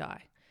they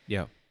die.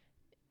 Yeah.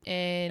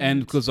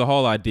 And because the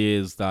whole idea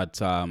is that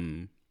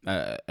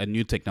a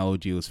new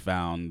technology was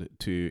found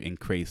to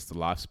increase the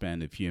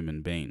lifespan of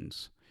human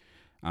beings.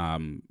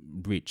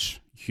 Rich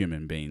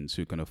human beings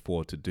who can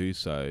afford to do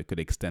so could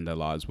extend their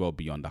lives well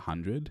beyond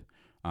 100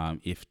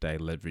 if they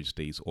leverage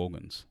these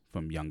organs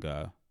from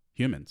younger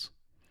humans.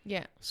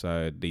 Yeah.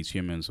 So these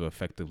humans were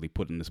effectively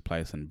put in this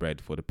place and bred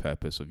for the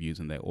purpose of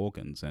using their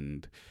organs,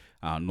 and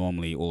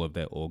normally all of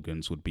their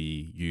organs would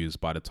be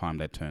used by the time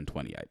they turn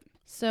 28.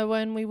 So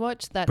when we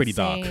watched that pretty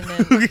scene dark.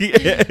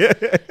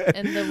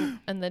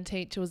 and the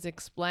teacher was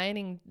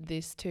explaining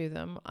this to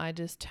them, I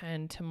just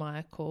turned to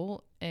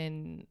Michael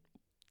and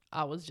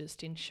I was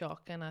just in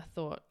shock, and I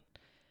thought,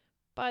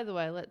 by the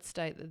way, let's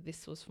state that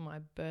this was for my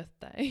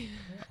birthday.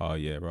 Oh,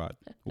 yeah, right.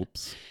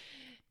 Oops.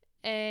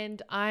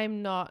 And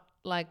I'm not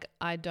like,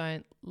 I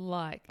don't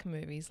like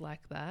movies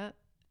like that.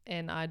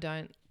 And I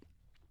don't,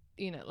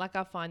 like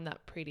I find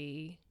that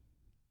pretty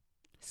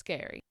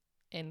scary,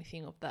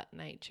 anything of that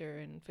nature.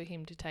 And for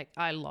him to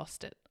I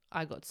lost it.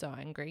 I got so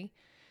angry.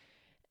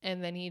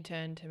 And then he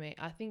turned to me.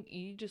 I think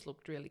you just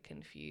looked really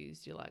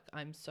confused. You're like,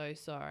 I'm so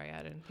sorry.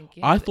 I don't think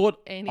you had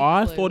any clue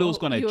I thought it was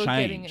going what you to were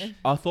getting change. at.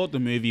 I thought the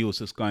movie was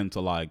just going to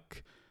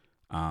like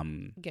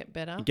Get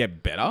better.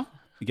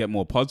 get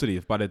more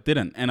positive, but it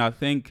didn't. And I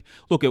think,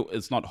 look,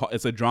 it's not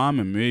it's a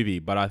drama movie,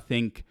 but I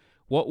think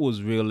what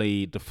was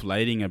really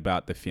deflating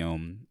about the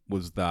film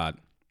was that,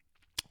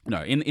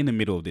 in the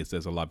middle of this,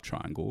 there's a love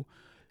triangle,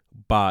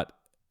 but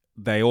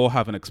they all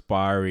have an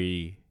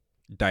expiry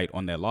date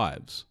on their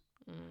lives.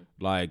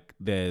 Like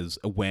there's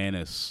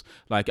awareness.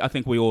 Like I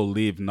think we all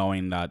live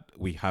knowing that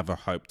we have a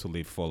hope to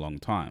live for a long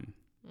time,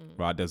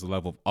 right? There's a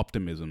level of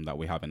optimism that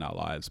we have in our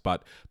lives,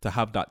 but to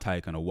have that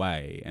taken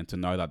away and to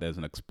know that there's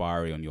an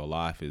expiry on your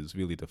life is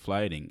really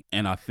deflating.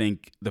 And I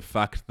think the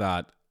fact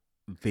that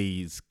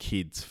these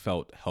kids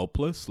felt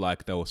helpless,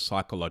 like they were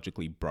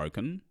psychologically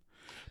broken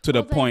to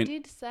the point. They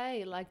did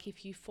say, like,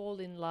 if you fall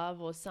in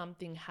love or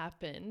something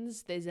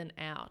happens, there's an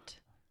out.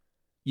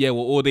 Yeah,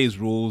 well, all these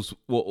rules,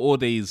 all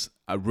these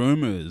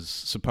rumors,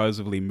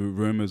 supposedly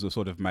rumors are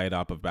sort of made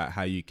up about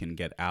how you can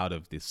get out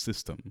of this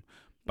system.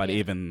 But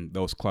even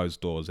those closed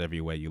doors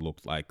everywhere you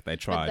looked, like they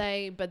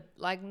tried. But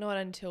like not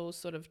until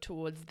sort of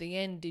towards the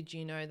end did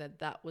you know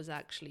that was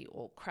actually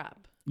all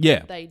crap.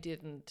 Yeah. They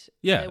didn't.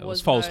 Yeah, it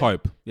was false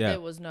hope. Yeah. There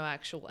was no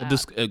actual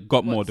out. It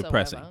got more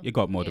depressing. It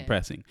got more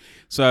depressing.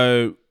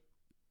 So,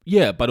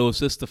 yeah, but it was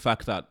just the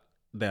fact that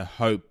their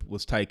hope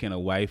was taken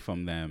away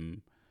from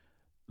them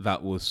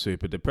that was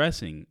super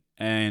depressing.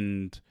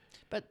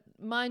 But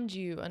mind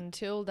you,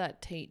 until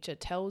that teacher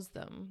tells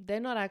them, they're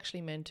not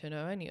actually meant to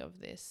know any of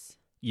this.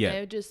 Yeah.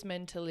 They're just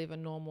meant to live a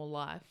normal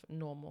life,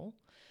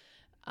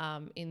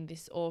 in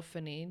this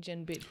orphanage,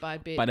 and bit by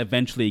bit. But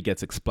eventually it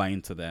gets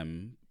explained to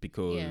them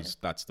because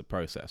that's the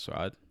process,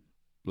 right?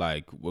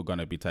 Like, we're going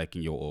to be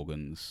taking your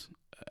organs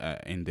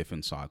in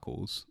different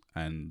cycles,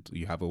 and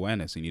you have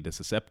awareness and you just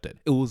accept it.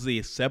 It was the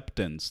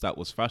acceptance that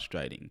was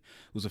frustrating.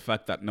 It was the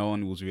fact that no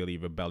one was really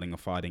rebelling or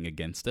fighting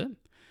against it.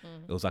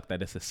 It was like they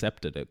just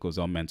accepted it because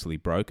they're mentally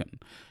broken.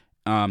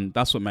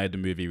 That's what made the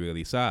movie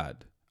really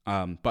sad.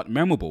 But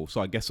memorable.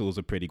 So I guess it was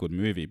a pretty good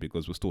movie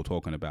because we're still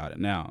talking about it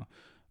now.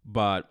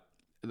 But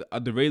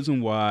the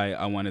reason why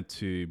I wanted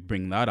to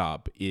bring that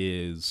up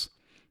is,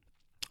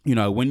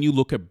 when you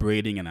look at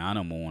breeding an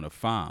animal on a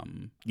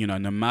farm,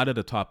 no matter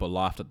the type of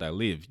life that they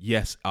live,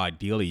 yes,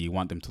 ideally you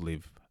want them to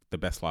live the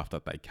best life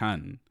that they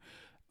can,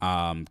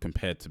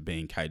 compared to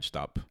being caged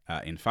up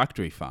in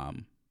factory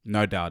farm,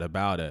 no doubt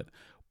about it.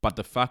 But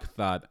the fact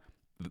that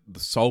the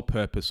sole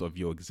purpose of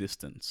your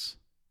existence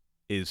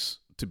is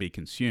to be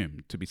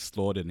consumed, to be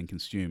slaughtered and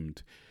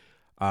consumed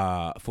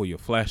for your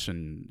flesh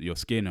and your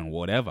skin and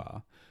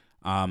whatever,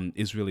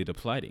 is really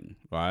deflating,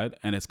 right?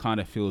 And it kind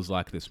of feels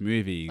like this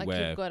movie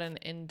where you've got an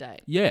end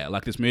date. Yeah,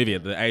 like this movie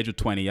at the age of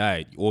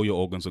 28, all your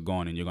organs are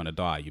gone and you're going to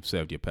die. You've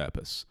served your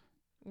purpose,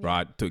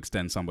 right? To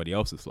extend somebody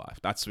else's life.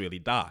 That's really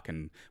dark,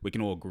 and we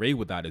can all agree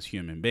with that as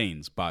human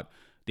beings, but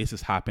this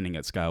is happening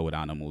at scale with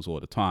animals all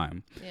the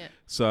time. Yeah.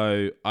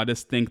 So I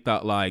just think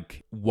that,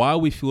 like, why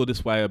we feel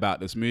this way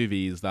about this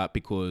movie is that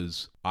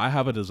because I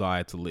have a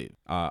desire to live.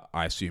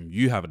 I assume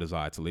you have a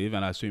desire to live,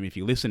 and I assume if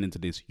you listen into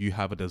this, you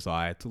have a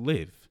desire to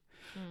live,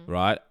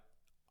 right?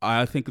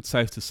 I think it's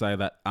safe to say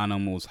that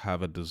animals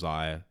have a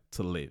desire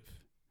to live.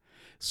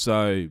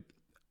 So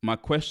my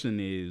question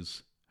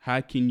is,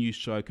 how can you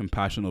show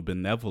compassion or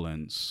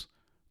benevolence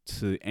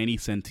to any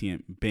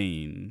sentient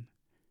being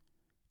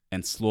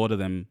and slaughter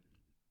them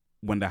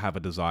when they have a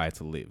desire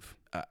to live?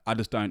 I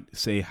just don't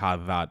see how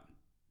that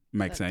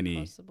makes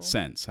any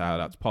sense, how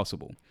that's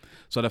possible.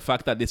 So the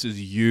fact that this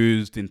is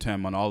used in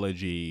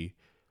terminology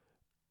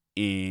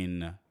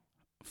in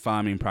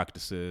farming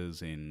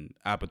practices, in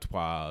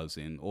abattoirs,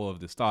 in all of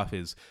this stuff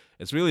it's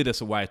really just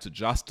a way to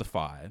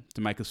justify,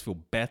 to make us feel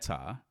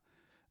better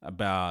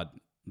about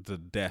the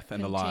death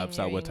and the lives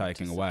that we're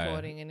taking away.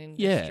 Supporting an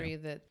industry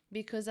that,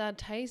 because our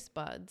taste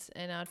buds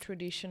and our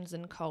traditions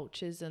and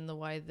cultures and the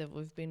way that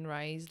we've been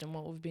raised and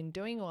what we've been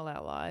doing all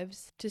our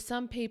lives, to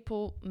some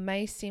people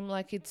may seem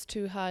like it's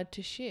too hard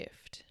to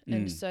shift.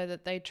 And so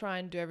that they try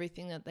and do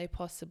everything that they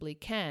possibly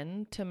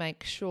can to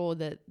make sure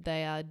that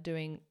they are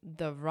doing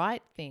the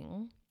right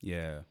thing.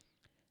 Yeah.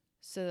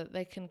 So that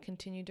they can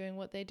continue doing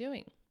what they're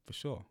doing. For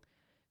sure.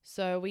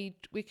 So we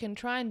can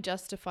try and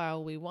justify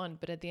all we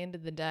want, but at the end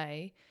of the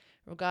day,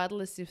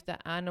 regardless if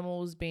the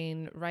animal's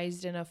been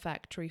raised in a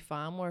factory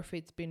farm or if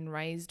it's been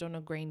raised on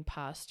a green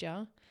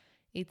pasture,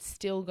 it's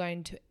still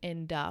going to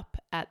end up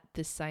at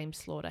the same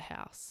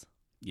slaughterhouse.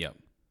 Yep.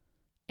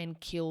 And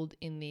killed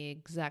in the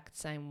exact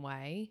same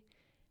way,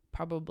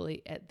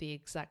 probably at the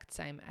exact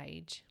same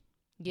age.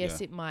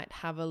 Yes, it might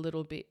have a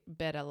little bit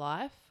better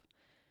life,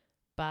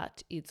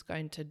 but it's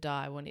going to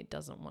die when it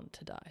doesn't want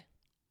to die.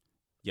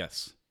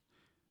 Yes.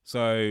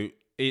 So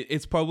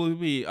it's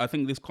probably, I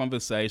think this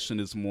conversation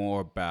is more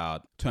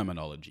about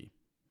terminology.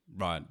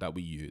 right, that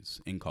we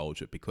use in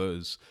culture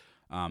because,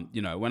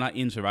 when I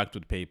interact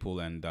with people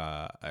and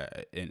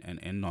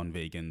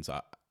non-vegans,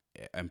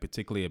 and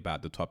particularly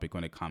about the topic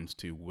when it comes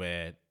to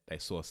where they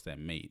source their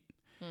meat,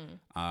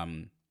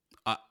 I'm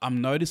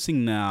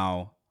noticing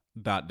now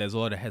that there's a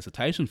lot of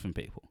hesitation from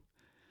people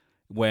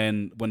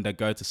when they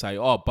go to say,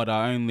 oh, but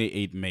I only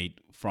eat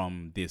meat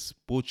from this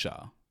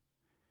butcher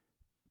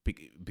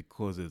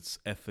because it's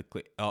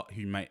ethically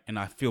humane. And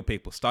I feel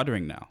people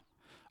stuttering now.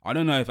 I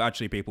don't know if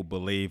actually people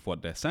believe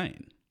what they're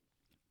saying.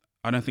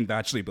 I don't think they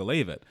actually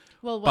believe it.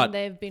 Well, when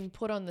they've been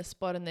put on the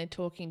spot and they're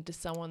talking to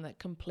someone that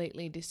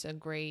completely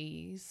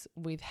disagrees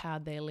with how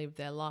they live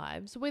their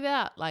lives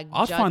without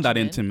I'd find that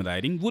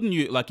intimidating. Wouldn't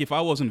you? Like if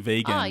I wasn't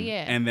vegan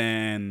and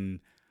then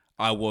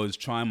I was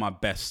trying my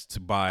best to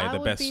buy the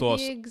best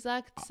source. The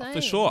exact same.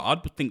 For sure.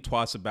 I'd think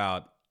twice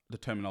about the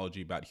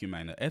terminology about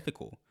humane and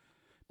ethical.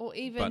 Or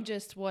even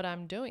just what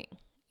I'm doing.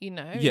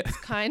 It's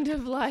kind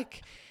of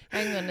like,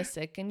 hang on a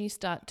second, you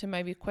start to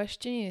maybe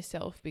question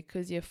yourself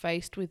because you're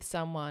faced with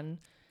someone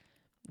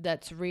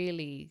that's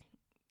really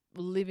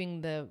living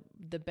the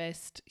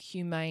best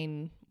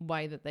humane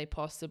way that they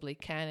possibly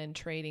can and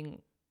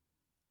treating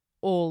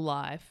all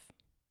life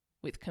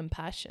with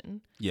compassion.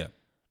 Yeah.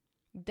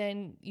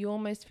 Then you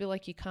almost feel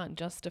like you can't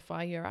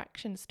justify your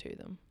actions to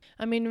them.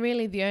 I mean,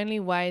 really, the only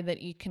way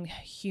that you can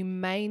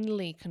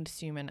humanely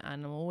consume an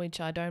animal,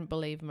 which I don't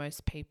believe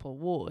most people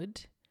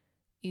would,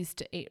 is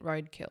to eat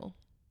roadkill.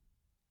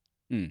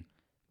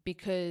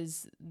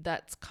 Because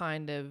that's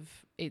kind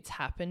of, it's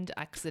happened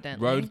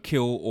accidentally.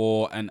 Roadkill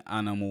or an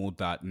animal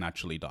that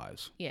naturally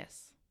dies.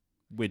 Yes.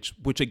 Which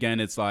again,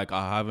 it's like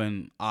I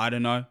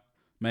don't know.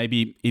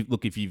 Maybe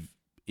if you've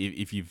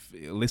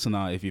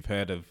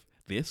heard of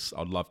this,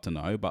 I'd love to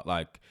know. But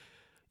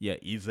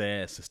is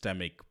there a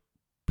systemic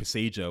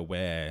procedure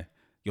where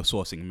you're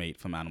sourcing meat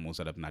from animals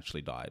that have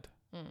naturally died?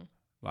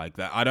 Like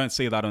that, I don't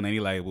see that on any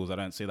labels. I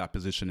don't see that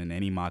position in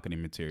any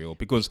marketing material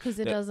because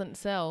it doesn't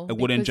sell. It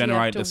wouldn't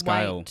generate the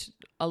scale. Wait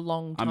a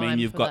long time. I mean,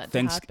 you've got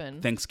to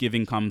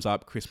Thanksgiving comes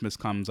up, Christmas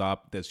comes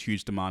up. There's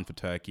huge demand for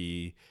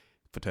turkeys,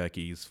 for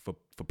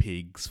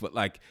pigs. But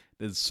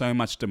there's so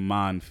much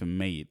demand for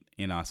meat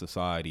in our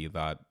society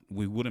that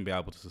we wouldn't be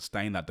able to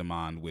sustain that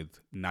demand with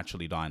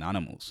naturally dying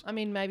animals. I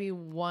mean, maybe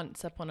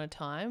once upon a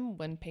time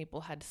when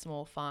people had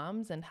small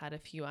farms and had a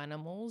few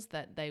animals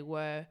that they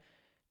were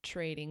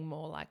treating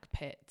more like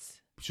pets.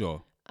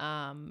 Sure.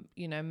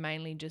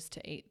 Mainly just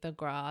to eat the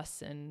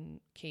grass and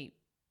keep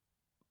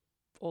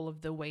all of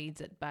the weeds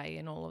at bay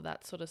and all of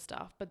that sort of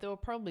stuff. But they were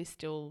probably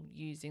still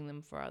using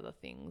them for other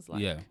things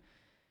like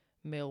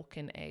milk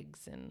and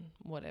eggs and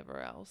whatever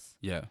else.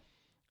 Yeah.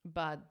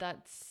 But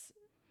that's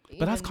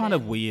kind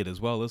of weird as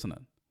well, isn't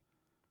it?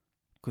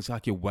 Because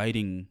you're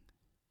waiting.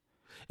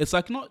 It's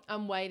not.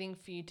 I'm waiting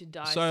for you to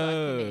die so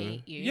I can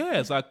eat you. Yeah,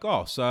 it's how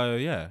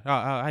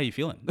are you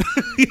feeling?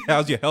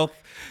 How's your health?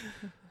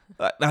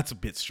 That's a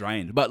bit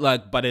strange, but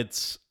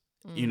it's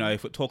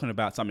if we're talking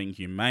about something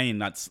humane,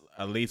 that's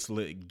at least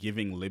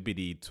giving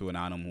liberty to an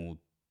animal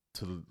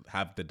to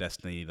have the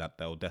destiny that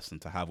they were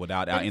destined to have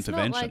without our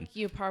intervention. It's not like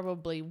you're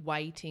probably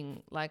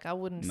waiting. I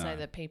wouldn't say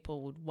that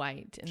people would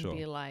wait and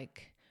be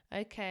like,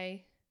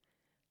 okay,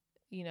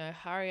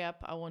 hurry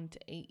up, I want to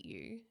eat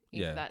you.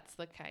 If that's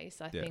the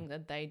case, I think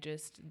that they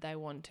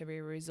want to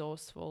be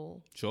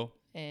resourceful. Sure.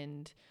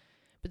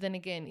 But then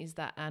again, is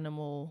that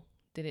animal,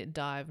 did it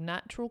die of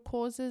natural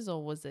causes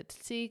or was it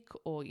sick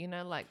or,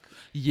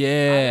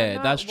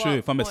 Yeah, that's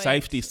true. From a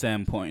safety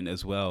standpoint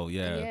as well,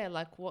 yeah.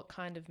 Yeah, what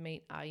kind of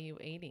meat are you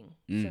eating?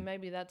 So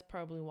maybe that's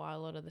probably why a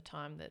lot of the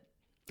time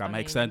That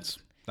makes sense.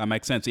 That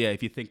makes sense, yeah.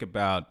 If you think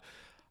about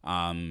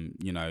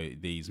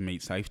these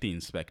meat safety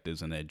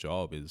inspectors and their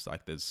job is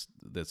there's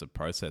a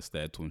process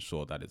there to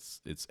ensure that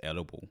it's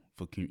edible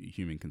for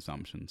human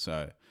consumption.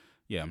 So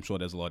yeah, I'm sure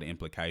there's a lot of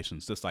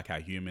implications, just like how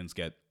humans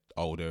get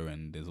older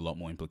and there's a lot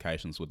more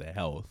implications with their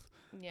health.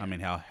 I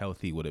mean, how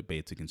healthy would it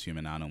be to consume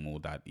an animal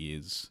that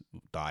is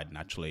died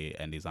naturally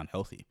and is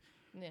unhealthy?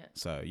 Yeah.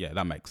 So yeah,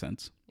 that makes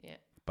sense. Yeah.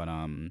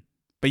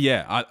 But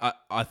yeah,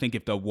 I think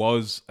if there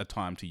was a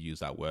time to use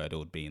that word, it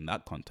would be in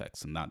that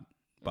context and that,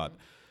 But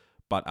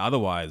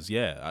otherwise,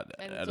 yeah.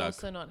 And it's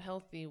also not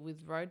healthy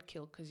with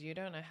roadkill because you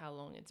don't know how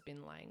long it's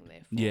been laying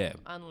there for. Yeah.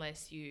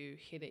 Unless you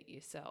hit it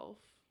yourself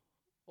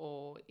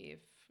or if,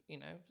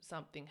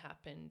 something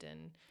happened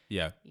and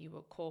you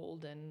were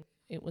called and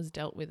it was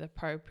dealt with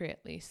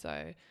appropriately.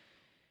 So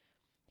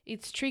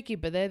it's tricky,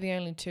 but they're the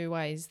only two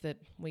ways that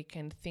we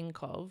can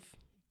think of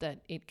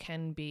that it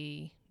can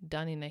be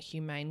done in a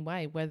humane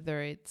way,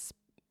 whether it's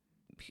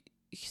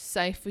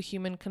safe for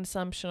human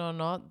consumption or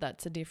not,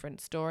 that's a different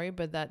story,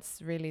 but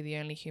that's really the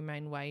only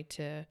humane way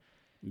to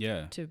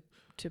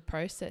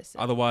process it.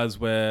 Otherwise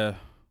we're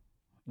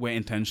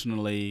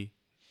intentionally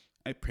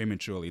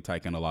prematurely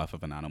taking the life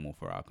of an animal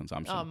for our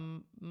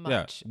consumption.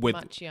 Much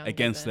younger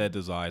against their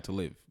desire to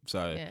live.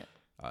 So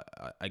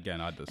I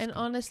just and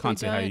honestly, can't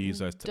see how you use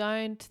those.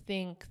 Don't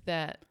think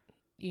that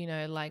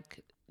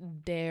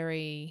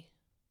dairy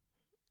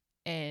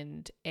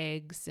and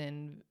eggs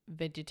and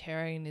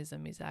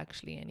vegetarianism is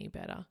actually any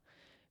better,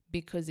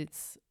 because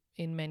it's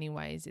in many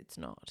ways it's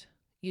not.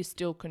 You're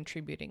still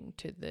contributing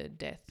to the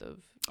death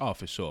Oh,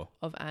 for sure.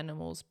 of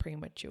animals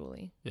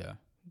prematurely. Yeah.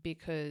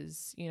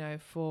 Because, you know,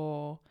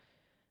 for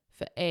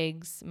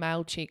eggs,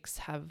 male chicks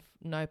have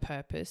no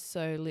purpose.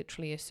 So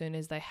literally as soon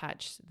as they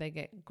hatch, they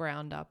get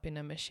ground up in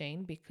a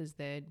machine because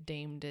they're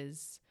deemed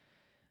as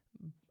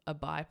a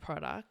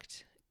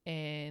byproduct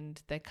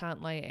and they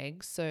can't lay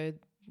eggs. So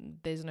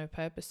there's no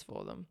purpose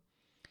for them.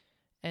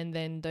 And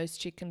then those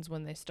chickens,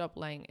 when they stop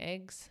laying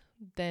eggs,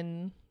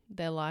 then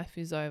their life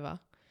is over.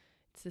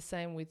 It's the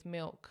same with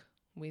milk,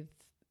 with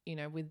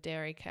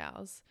dairy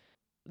cows.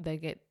 They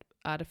get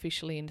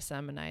artificially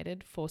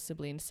inseminated,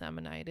 forcibly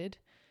inseminated.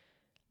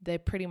 They're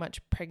pretty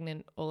much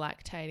pregnant or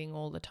lactating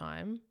all the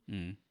time.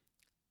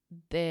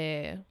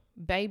 Their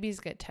babies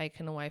get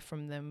taken away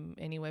from them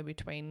anywhere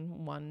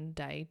between 1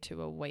 day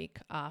to a week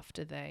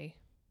after they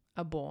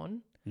are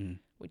born,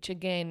 which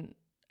again,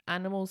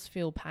 animals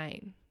feel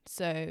pain.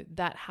 So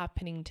that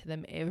happening to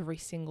them every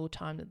single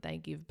time that they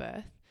give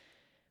birth,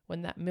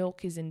 when that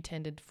milk is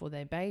intended for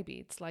their baby,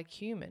 it's like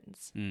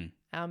humans.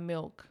 Our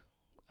milk,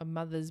 a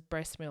mother's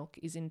breast milk,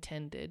 is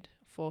intended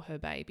for her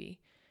baby.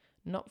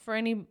 Not for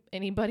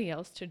anybody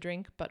else to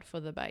drink, but for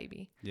the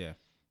baby. Yeah.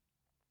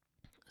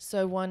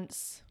 So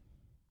once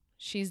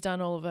she's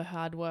done all of her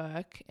hard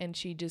work and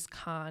she just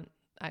can't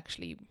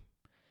actually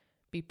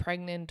be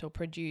pregnant or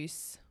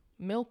produce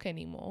milk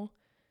anymore,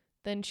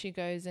 then she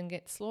goes and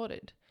gets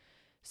slaughtered.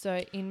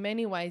 So in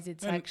many ways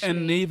it's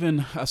And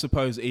even, I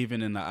suppose,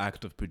 even in the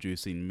act of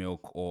producing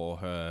milk or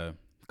her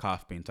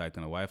calf being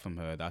taken away from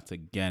her, that's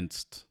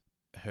against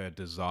her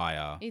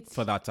desire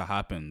for that to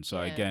happen. So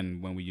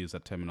again, when we use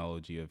that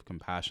terminology of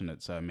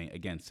compassionate, so I mean,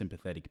 again,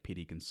 sympathetic,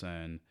 pity,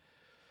 concern,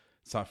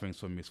 sufferings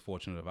from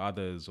misfortune of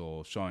others,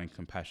 or showing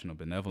compassion or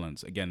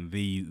benevolence, again,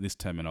 this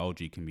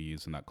terminology can be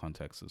used in that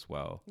context as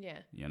well. Yeah.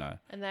 You know,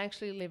 and they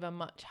actually live a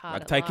much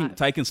harder like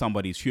taking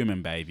somebody's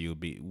human baby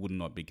would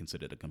not be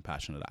considered a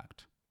compassionate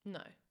act.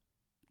 No.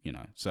 You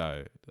know,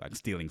 so like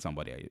stealing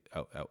somebody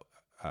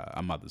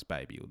a mother's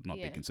baby would not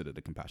be considered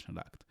a compassionate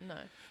act. No.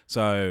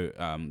 So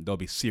there'll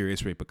be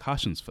serious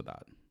repercussions for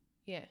that.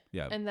 Yeah.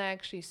 Yeah. And they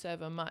actually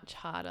serve a much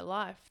harder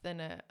life than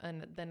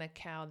a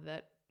cow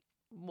that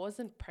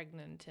wasn't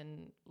pregnant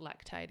and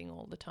lactating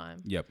all the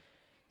time. Yep.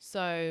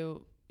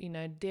 So, you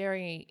know,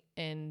 dairy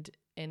and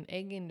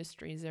egg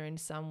industries are in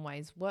some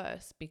ways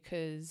worse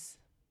because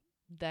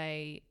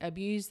they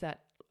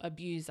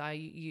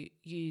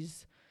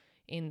use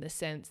in the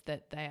sense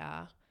that they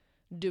are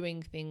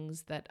doing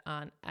things that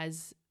aren't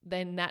as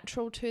they're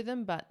natural to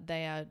them, but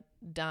they are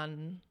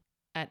done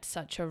at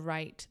such a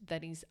rate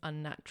that is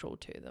unnatural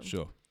to them.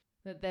 Sure.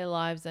 That their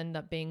lives end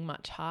up being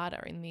much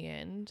harder in the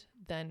end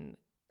than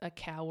a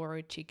cow or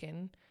a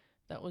chicken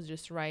that was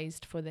just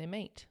raised for their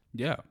meat.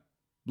 Yeah.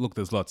 Look,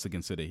 there's lots to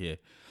consider here.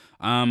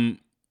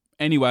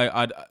 Anyway,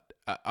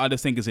 I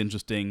just think it's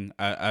interesting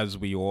as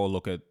we all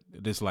look at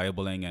this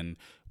labeling, and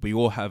we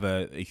all have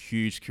a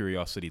huge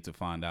curiosity to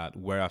find out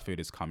where our food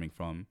is coming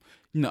from.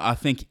 You know, I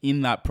think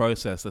in that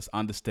process, let's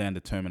understand the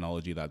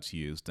terminology that's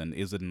used, and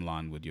is it in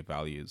line with your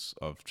values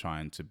of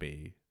trying to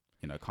be,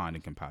 you know, kind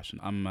and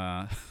compassionate. I'm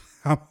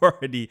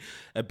already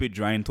a bit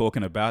drained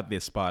talking about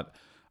this, but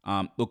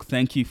look,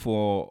 thank you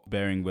for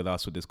bearing with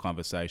us with this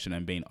conversation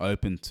and being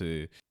open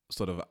to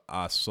sort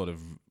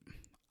of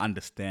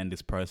understand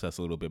this process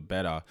a little bit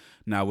better.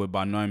 Now, we're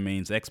by no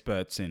means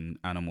experts in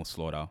animal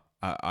slaughter.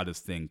 I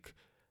just think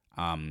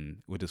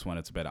we just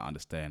wanted to better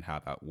understand how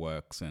that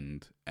works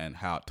and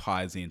how it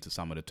ties into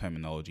some of the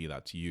terminology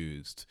that's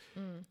used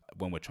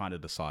when we're trying to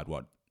decide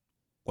what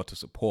to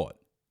support.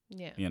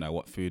 Yeah. You know,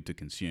 what food to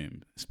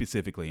consume,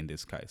 specifically in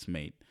this case,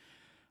 meat.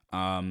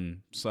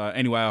 So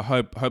anyway, I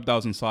hope that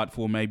was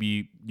insightful.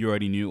 Maybe you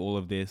already knew all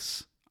of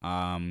this,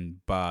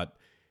 but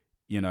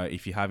you know,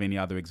 if you have any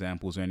other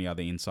examples or any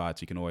other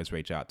insights, you can always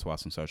reach out to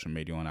us on social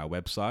media on our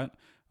website.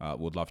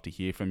 We'd love to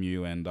hear from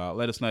you, and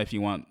let us know if you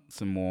want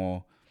some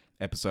more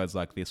episodes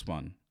like this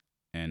one.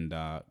 And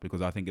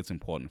because I think it's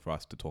important for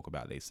us to talk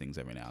about these things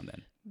every now and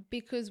then.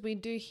 Because we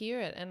do hear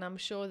it, and I'm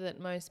sure that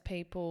most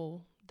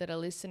people that are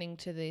listening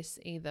to this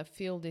either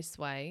feel this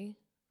way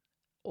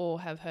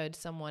or have heard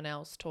someone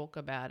else talk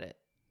about it.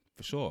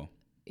 For sure.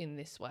 In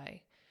this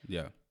way.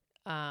 Yeah.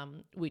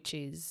 Which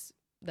is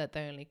that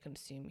they only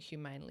consume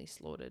humanely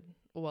slaughtered.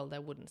 Well, they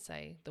wouldn't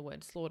say the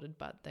word slaughtered,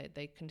 but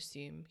they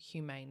consume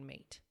humane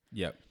meat.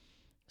 Yep.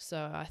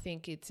 So I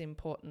think it's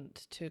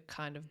important to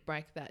kind of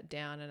break that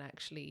down and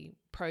actually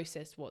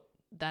process what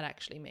that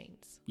actually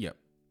means. Yep.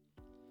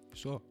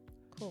 Sure.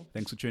 Cool.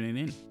 Thanks for tuning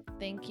in.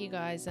 Thank you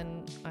guys,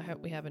 and I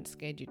hope we haven't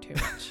scared you too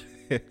much.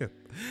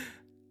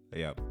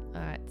 Yep.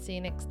 All right. See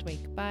you next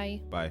week.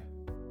 Bye. Bye.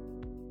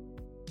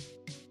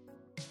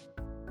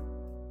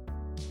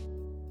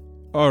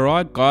 All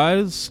right,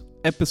 guys.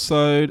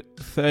 Episode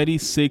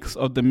 36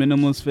 of the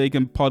Minimalist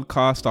Vegan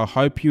Podcast. I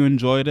hope you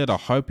enjoyed it. I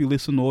hope you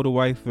listened all the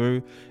way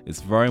through.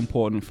 It's very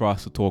important for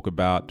us to talk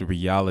about the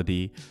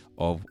reality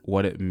of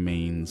what it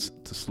means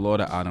to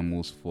slaughter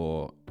animals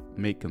for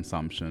meat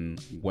consumption,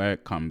 where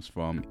it comes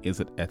from, is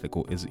it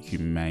ethical, is it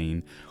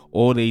humane,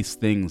 all these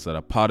things that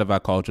are part of our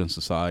culture and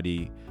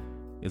society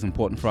is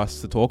important for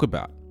us to talk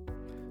about.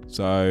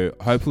 So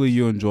hopefully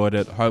you enjoyed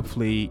it.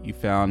 Hopefully you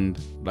found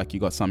like you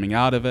got something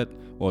out of it,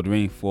 or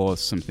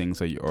reinforced some things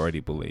that you already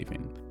believe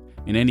in.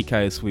 In any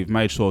case, we've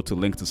made sure to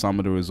link to some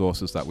of the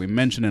resources that we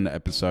mentioned in the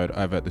episode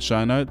over at the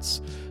show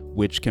notes,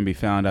 which can be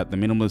found at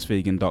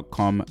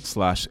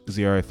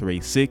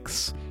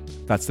theminimalistvegan.com/036.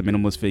 That's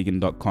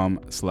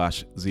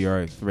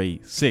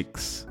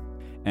theminimalistvegan.com/036.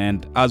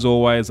 And as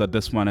always, I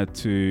just wanted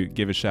to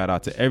give a shout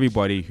out to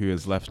everybody who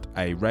has left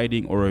a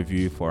rating or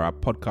review for our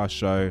podcast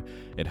show.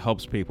 It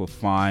helps people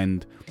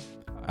find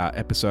our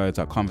episodes,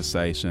 our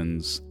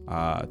conversations,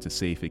 to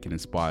see if it can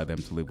inspire them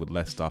to live with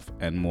less stuff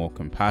and more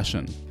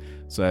compassion.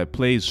 So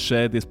please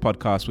share this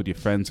podcast with your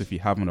friends if you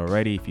haven't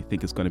already, if you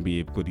think it's going to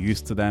be of good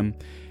use to them.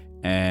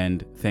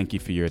 And thank you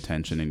for your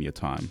attention and your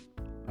time.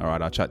 All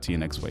right, I'll chat to you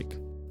next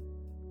week.